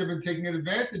feel like they've been taken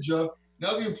advantage of.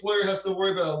 Now the employer has to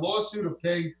worry about a lawsuit of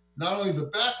paying not only the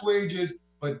back wages,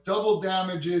 but double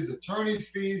damages, attorney's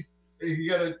fees. You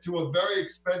get to a very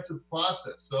expensive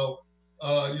process. So,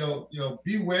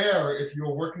 beware if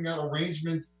you're working out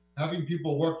arrangements, having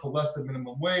people work for less than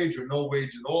minimum wage or no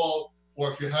wage at all,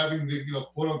 or if you're having the,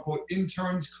 quote unquote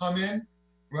interns come in,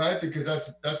 right? Because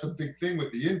that's a big thing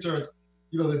with the interns.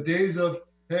 The days of,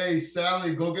 hey,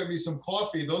 Sally, go get me some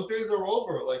coffee. Those days are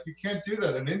over. Like, you can't do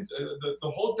that. And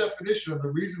the whole definition of the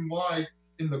reason why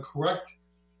in the correct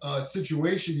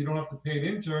situation you don't have to pay an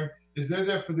intern is they're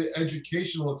there for the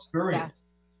educational experience.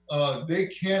 They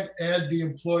can't add the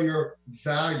employer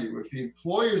value. If the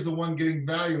employer is the one getting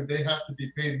value, they have to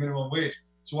be paid minimum wage.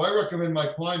 So I recommend my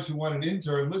clients who want an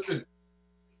intern, listen,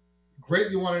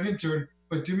 great you want an intern,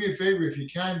 but do me a favor, if you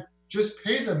can, just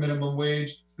pay them minimum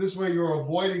wage. This way you're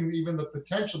avoiding even the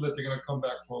potential that they're going to come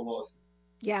back for a lawsuit.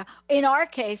 Yeah. In our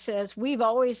cases, we've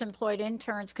always employed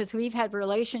interns because we've had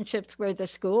relationships with the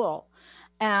school.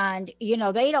 And, you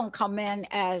know, they don't come in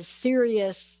as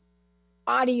serious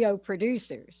audio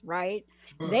producers, right?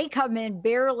 Sure. They come in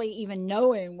barely even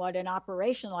knowing what an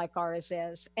operation like ours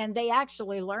is. And they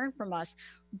actually learn from us.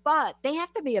 But they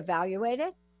have to be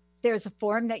evaluated. There's a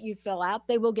form that you fill out.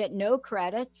 They will get no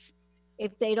credits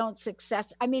if they don't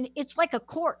success. I mean, it's like a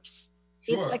course.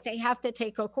 Sure. It's like they have to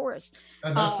take a course.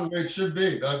 And that's the way it should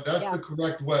be. That's the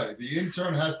correct way. The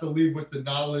intern has to leave with the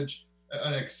knowledge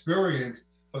and experience,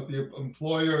 but the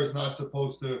employer is not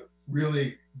supposed to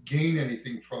really gain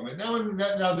anything from it.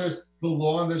 Now there's the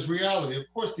law and there's reality. Of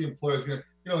course, the employer is going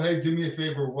to, hey, do me a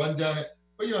favor, run down it.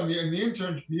 But,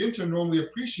 the intern normally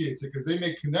appreciates it because they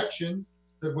make connections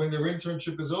that when their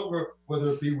internship is over, whether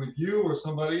it be with you or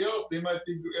somebody else, they might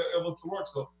be able to work.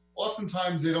 So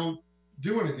oftentimes they don't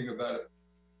do anything about it.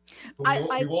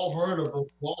 We've all heard of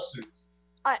those lawsuits.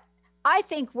 I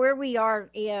think where we are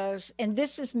is, and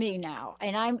this is me now,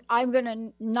 and I'm going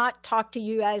to not talk to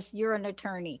you as you're an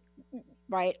attorney,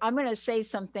 right? I'm going to say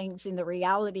some things in the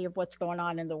reality of what's going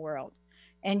on in the world.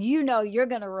 And you're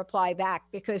going to reply back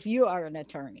because you are an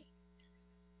attorney.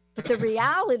 But the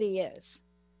reality is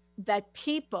that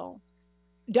people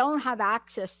don't have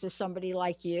access to somebody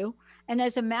like you. And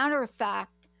as a matter of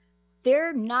fact,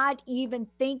 they're not even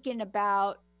thinking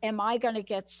about, am I going to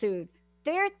get sued?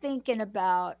 They're thinking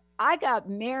about, I got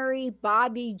Mary,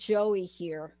 Bobby, Joey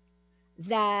here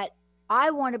that I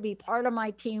want to be part of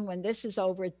my team when this is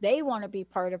over. They want to be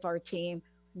part of our team.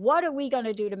 What are we going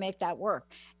to do to make that work?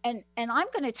 And I'm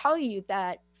going to tell you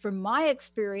that from my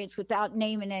experience, without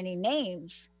naming any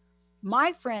names,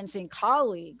 my friends and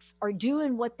colleagues are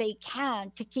doing what they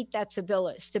can to keep that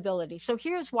stability. So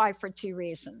here's why, for two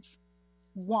reasons.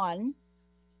 One,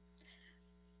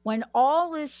 when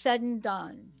all is said and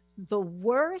done, the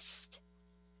worst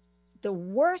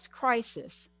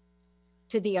crisis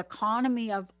to the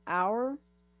economy of our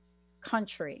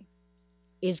country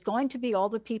is going to be all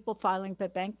the people filing for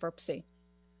bankruptcy.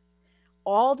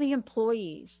 All the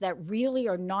employees that really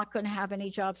are not going to have any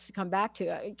jobs to come back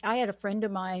to. I had a friend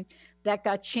of mine that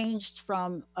got changed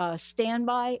from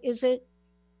standby,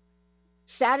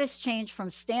 status changed from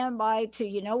standby to,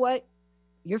 you know what,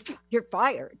 you're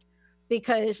fired.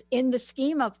 Because in the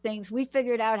scheme of things, we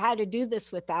figured out how to do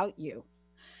this without you.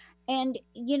 And,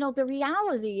 the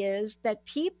reality is that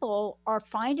people are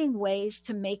finding ways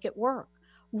to make it work,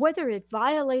 whether it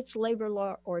violates labor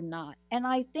law or not. And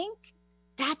I think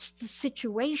that's the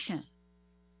situation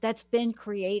that's been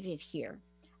created here.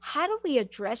 How do we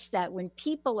address that when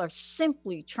people are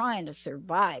simply trying to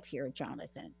survive here,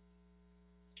 Jonathan?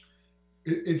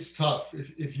 It's tough.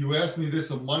 If you asked me this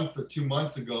a month or 2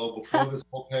 months ago, before this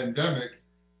whole pandemic,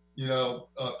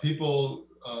 people,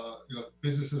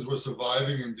 businesses were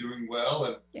surviving and doing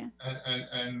well,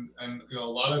 and a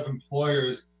lot of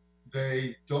employers,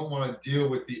 they don't want to deal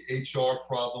with the HR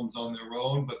problems on their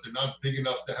own, but they're not big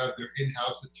enough to have their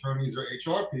in-house attorneys or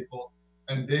HR people,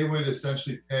 and they would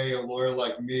essentially pay a lawyer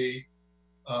like me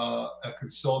a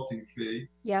consulting fee.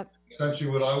 Yep. Essentially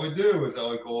what I would do is I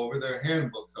would go over their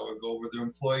handbooks, I would go over their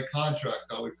employee contracts,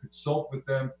 I would consult with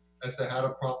them as to how to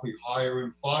properly hire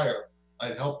and fire.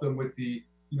 I'd help them with the,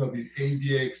 these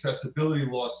ADA accessibility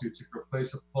lawsuits. If you're a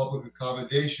place of public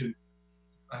accommodation,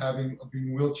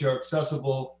 being wheelchair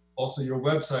accessible, also your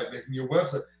website, making your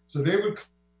website. So they would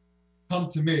come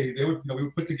to me, we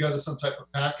would put together some type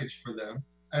of package for them.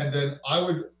 And then I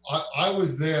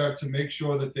was there to make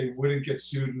sure that they wouldn't get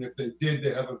sued. And if they did,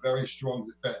 they have a very strong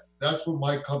defense. That's what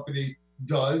my company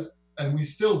does. And we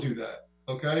still do that.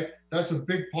 Okay. That's a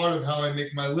big part of how I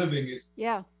make my living is.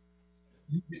 Yeah.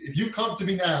 If you come to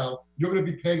me now, you're going to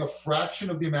be paying a fraction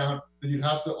of the amount that you'd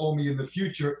have to owe me in the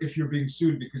future if you're being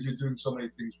sued because you're doing so many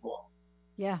things wrong.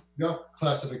 Yeah.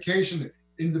 Classification,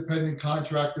 independent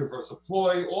contractor versus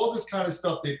employee, all this kind of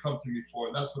stuff they come to me for.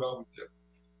 And that's what I would do.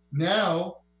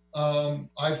 Now,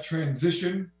 I've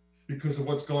transitioned because of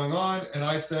what's going on. And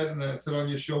I said on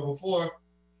your show before,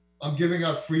 I'm giving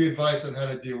out free advice on how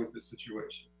to deal with this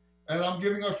situation. And I'm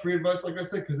giving out free advice, like I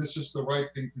said, because it's just the right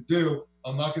thing to do.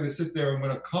 I'm not going to sit there and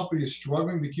when a company is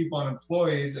struggling to keep on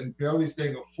employees and barely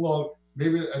staying afloat,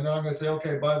 maybe, and then I'm going to say,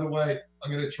 okay, by the way,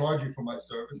 I'm going to charge you for my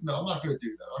service. No, I'm not going to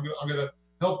do that. I'm going to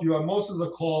help you. And most of the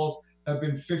calls have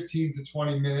been 15 to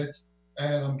 20 minutes,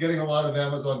 and I'm getting a lot of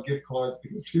Amazon gift cards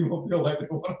because people feel like they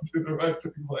want to do the right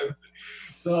thing.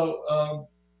 So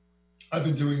I've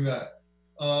been doing that.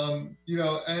 You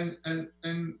know,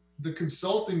 and the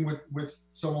consulting with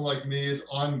someone like me is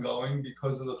ongoing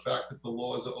because of the fact that the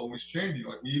laws are always changing.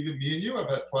 Like me and you have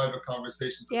had private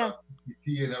conversations about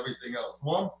PPP and everything else.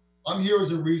 Well, I'm here as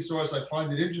a resource. I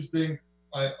find it interesting.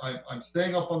 I'm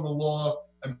staying up on the law,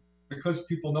 and because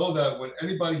people know that when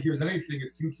anybody hears anything,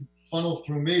 it seems to funnel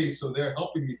through me. So they're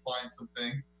helping me find some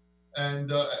things,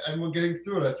 and we're getting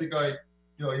through it. I think I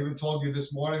even told you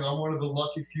this morning, I'm one of the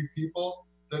lucky few people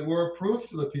that were approved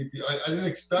for the PPP. I didn't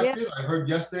expect it. I heard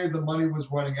yesterday the money was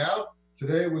running out.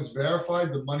 Today it was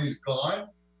verified, the money's gone.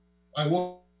 I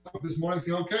woke up this morning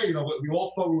saying, okay, you know, we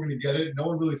all thought we were going to get it. No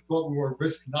one really thought we were at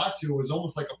risk not to. It was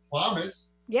almost like a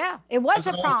promise. Yeah, it was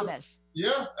a promise.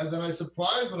 And then I was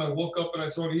surprised when I woke up and I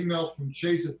saw an email from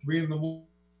Chase at 3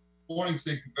 a.m.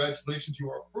 saying, congratulations, you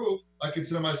are approved. I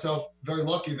consider myself very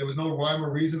lucky. There was no rhyme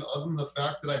or reason other than the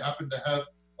fact that I happened to have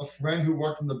a friend who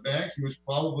worked in the bank. He was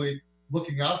probably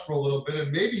looking out for a little bit,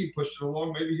 and maybe he pushed it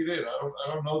along, maybe he did.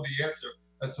 I don't know the answer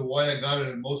as to why I got it,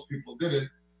 and most people didn't.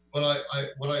 But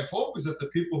what I hope is that the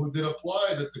people who did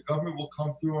apply, that the government will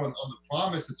come through on the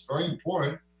promise. It's very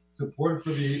important. It's important for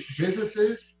the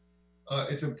businesses.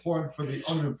 It's important for the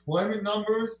unemployment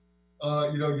numbers.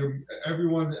 You know,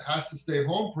 everyone has to stay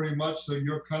home pretty much, so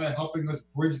you're kind of helping us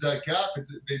bridge that gap.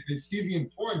 They see the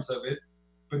importance of it,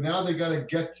 but now they got to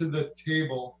get to the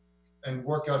table and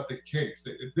work out the kinks.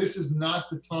 This is not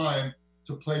the time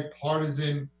to play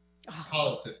partisan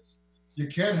politics. You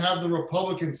can't have the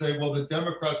Republicans say, well, the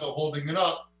Democrats are holding it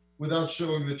up without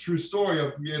showing the true story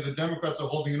of, the Democrats are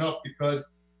holding it up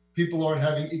because people aren't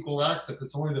having equal access.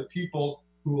 It's only the people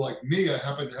who, like me, I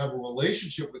happen to have a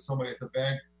relationship with somebody at the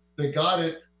bank, they got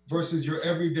it, versus your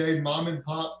everyday mom and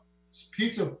pop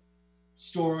pizza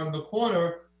store on the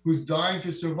corner who's dying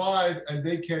to survive and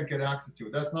they can't get access to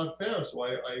it. That's not fair. So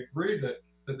I agree that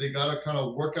they got to kind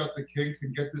of work out the kinks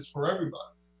and get this for everybody.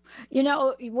 You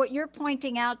know, what you're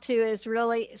pointing out to is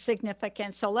really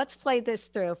significant. So let's play this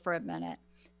through for a minute,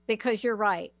 because you're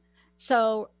right.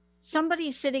 So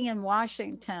somebody sitting in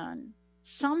Washington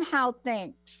somehow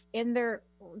thinks in their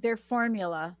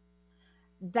formula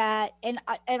that, and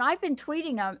I've been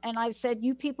tweeting them, and I've said,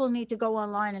 you people need to go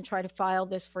online and try to file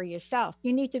this for yourself.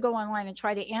 You need to go online and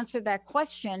try to answer that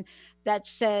question that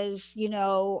says, you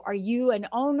know, are you an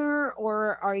owner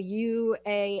or are you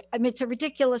it's a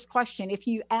ridiculous question. If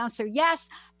you answer yes,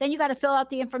 then you got to fill out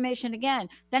the information again.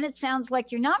 Then it sounds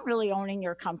like you're not really owning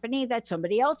your company, that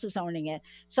somebody else is owning it.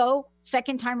 So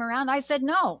second time around, I said,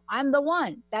 no, I'm the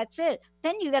one. That's it.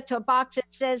 Then you get to a box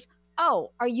that says,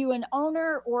 oh, are you an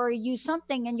owner or are you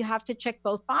something? And you have to check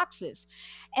both boxes.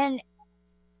 And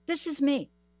this is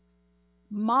me.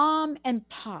 Mom and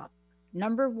pop,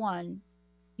 number one,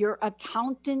 your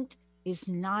accountant is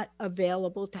not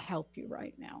available to help you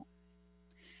right now.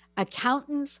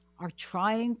 Accountants are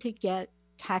trying to get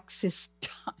taxes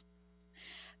done.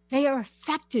 They are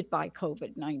affected by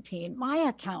COVID-19. My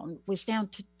accountant was down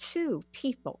to 2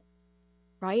 people,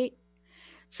 right?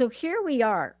 So here we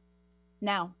are.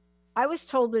 Now, I was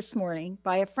told this morning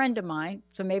by a friend of mine,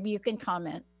 so maybe you can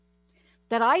comment,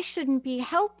 that I shouldn't be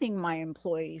helping my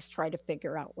employees try to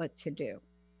figure out what to do.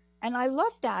 And I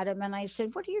looked at him and I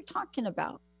said, what are you talking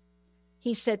about?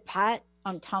 He said, Pat,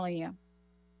 I'm telling you,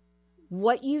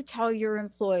 what you tell your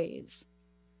employees,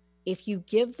 if you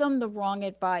give them the wrong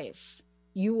advice,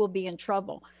 you will be in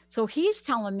trouble. So he's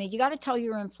telling me, you got to tell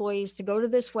your employees to go to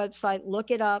this website,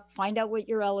 look it up, find out what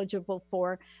you're eligible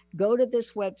for, go to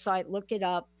this website, look it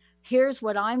up. Here's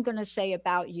what I'm going to say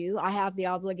about you. I have the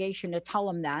obligation to tell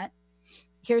them that.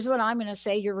 Here's what I'm going to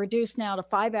say. You're reduced now to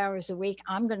 5 hours a week.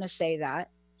 I'm going to say that,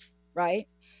 right?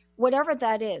 Whatever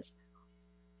that is.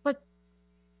 But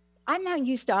I'm not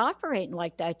used to operating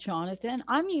like that, Jonathan.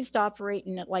 I'm used to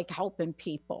operating it like helping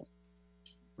people.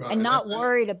 Right. And not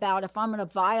worried about if I'm going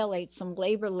to violate some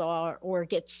labor law or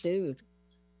get sued.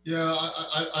 Yeah,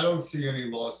 I don't see any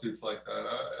lawsuits like that.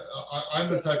 I'm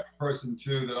the type of person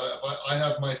too that I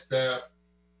have my staff.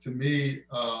 To me,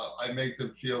 I make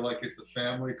them feel like it's a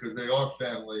family because they are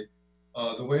family.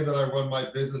 The way that I run my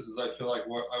business is I feel like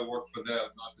I work for them,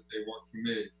 not that they work for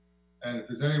me. And if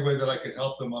there's any way that I can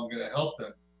help them, I'm going to help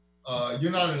them.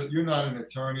 You're not an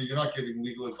attorney. You're not giving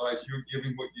legal advice. You're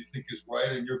giving what you think is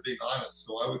right, and you're being honest.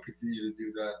 So I would continue to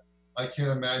do that. I can't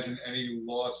imagine any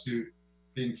lawsuit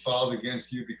being filed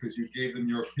against you because you gave them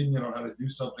your opinion on how to do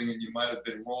something and you might have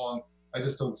been wrong. I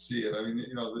just don't see it. I mean,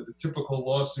 the typical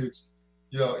lawsuits,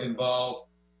 involve,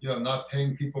 not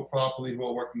paying people properly who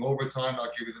are working overtime, not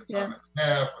giving them time and a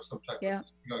half, or some type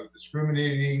of,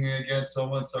 discriminating against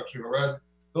someone, sexually harassing.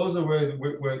 Those are where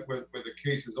the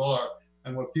cases are.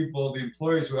 And what the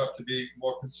employers who have to be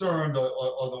more concerned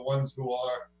are the ones who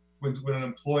are, when an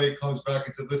employee comes back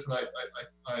and said, listen,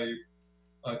 I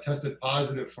tested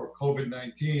positive for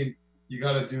COVID-19, you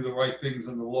got to do the right things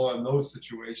in the law in those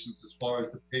situations as far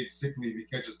as the paid sick leave. You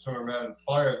can't just turn around and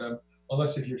fire them,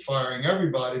 unless if you're firing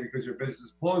everybody because your business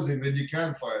is closing, then you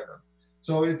can fire them.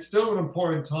 So it's still an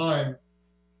important time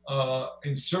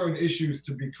in certain issues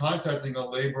to be contacting a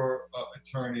labor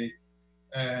attorney,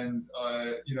 and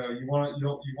you want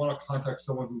to contact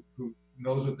someone who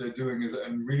knows what they're doing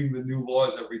and reading the new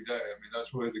laws every day. I mean,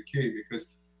 that's really the key,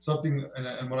 because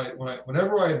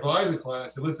whenever I advise a client, I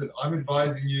say, listen, I'm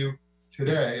advising you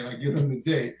today, and I give them the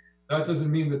date. That doesn't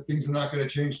mean that things are not going to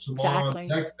change tomorrow and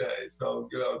the next day. So,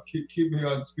 keep me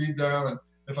on speed dial. And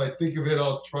if I think of it,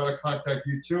 I'll try to contact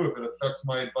you too if it affects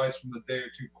my advice from the day or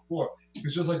two before.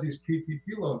 It's just like these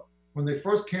PPP loans. When they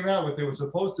first came out, what they were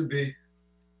supposed to be,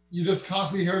 you're just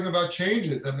constantly hearing about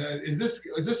changes. And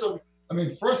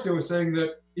first they were saying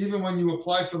that even when you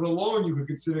apply for the loan, you could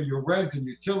consider your rent and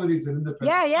utilities and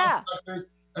independent contractors.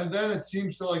 And then it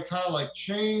seems to kind of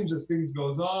change as things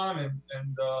goes on,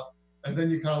 and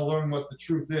then you kind of learn what the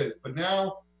truth is. But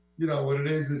now, what it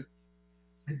is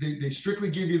they strictly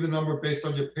give you the number based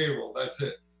on your payroll. That's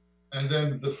it. And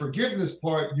then the forgiveness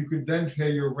part, you could then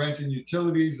pay your rent and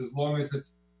utilities as long as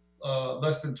it's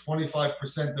less than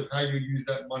 25% of how you use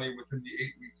that money within the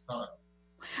 8 weeks time.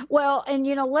 Well, and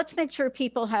let's make sure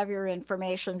people have your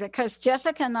information, because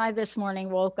Jessica and I this morning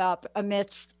woke up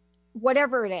amidst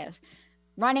whatever it is,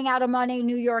 running out of money,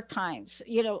 New York Times,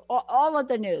 all of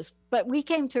the news. But we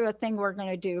came to a thing we're going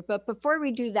to do. But before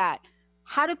we do that,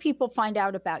 how do people find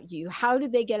out about you? How do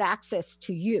they get access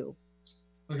to you?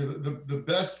 Okay, the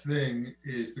best thing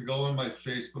is to go on my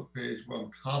Facebook page, where I'm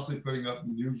constantly putting up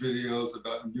new videos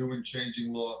about new and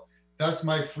changing law. That's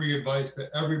my free advice to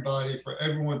everybody, for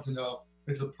everyone to know.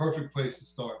 It's a perfect place to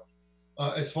start.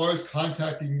 As far as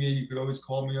contacting me, you could always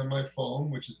call me on my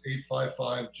phone, which is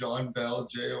 855-JOHN BELL,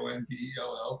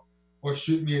 JONBELL, or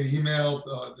shoot me an email.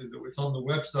 It's on the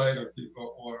website or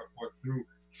through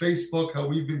Facebook, how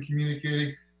we've been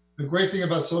communicating. The great thing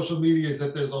about social media is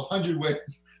that there's 100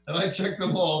 ways, and I check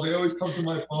them all. They always come to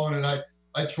my phone, and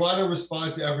I try to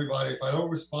respond to everybody. If I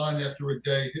don't respond after a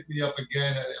day, hit me up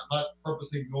again. I'm not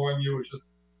purposely ignoring you. It's just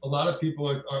a lot of people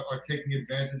are taking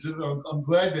advantage of it. I'm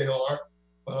glad they are,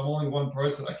 but I'm only one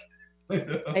person.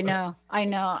 I know.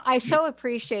 I so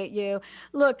appreciate you.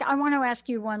 Look, I want to ask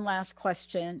you one last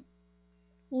question.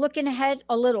 Looking ahead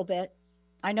a little bit,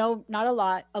 I know not a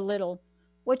lot, a little,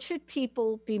 what should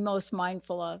people be most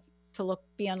mindful of to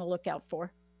be on the lookout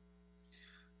for?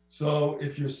 So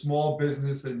if you're small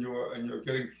business and you're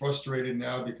getting frustrated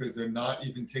now because they're not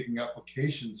even taking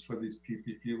applications for these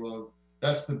PPP loans,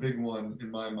 that's the big one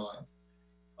in my mind.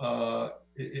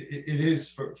 It is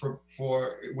for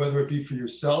whether it be for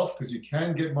yourself, because you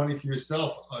can get money for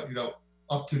yourself,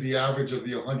 up to the average of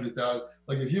the 100,000.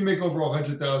 Like if you make over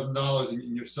 $100,000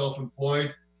 and you're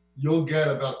self-employed, you'll get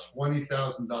about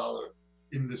 $20,000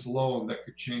 in this loan that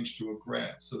could change to a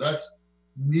grant. So that's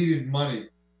needed money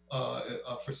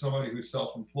for somebody who's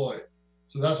self-employed.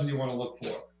 So that's what you want to look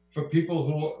for. For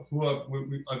people who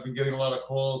I've been getting a lot of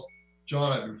calls.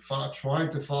 John, I've been trying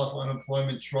to file for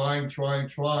unemployment, trying.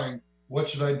 What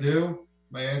should I do?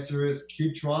 My answer is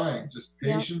keep trying. Just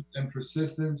patience and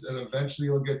persistence, and eventually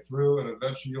you'll get through, and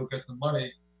eventually you'll get the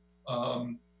money.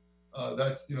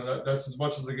 That's as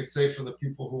much as I could say for the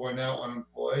people who are now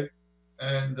unemployed.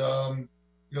 And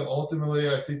ultimately,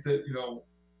 I think that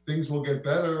things will get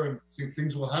better, and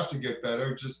things will have to get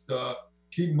better. Just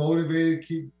keep motivated,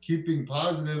 keep being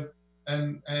positive,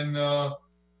 and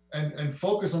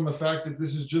focus on the fact that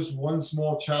this is just one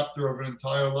small chapter of an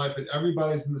entire life, and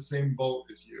everybody's in the same boat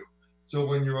as you. So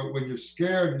when you're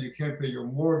scared and you can't pay your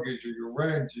mortgage or your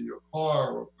rent or your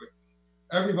car,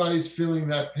 everybody's feeling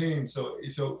that pain. So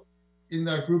in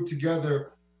that group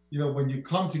together, when you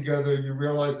come together, you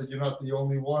realize that you're not the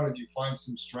only one, and you find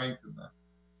some strength in that.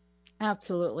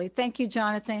 Absolutely. Thank you,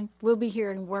 Jonathan. We'll be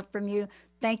hearing more from you.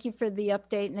 Thank you for the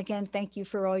update. And again, thank you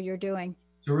for all you're doing.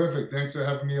 Terrific. Thanks for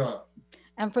having me on.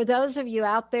 And for those of you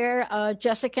out there,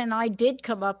 Jessica and I did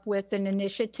come up with an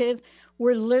initiative.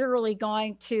 We're literally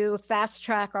going to fast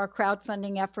track our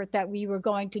crowdfunding effort that we were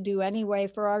going to do anyway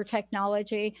for our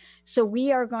technology. So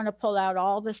we are going to pull out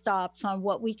all the stops on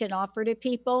what we can offer to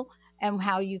people and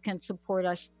how you can support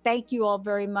us. Thank you all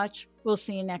very much. We'll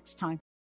see you next time.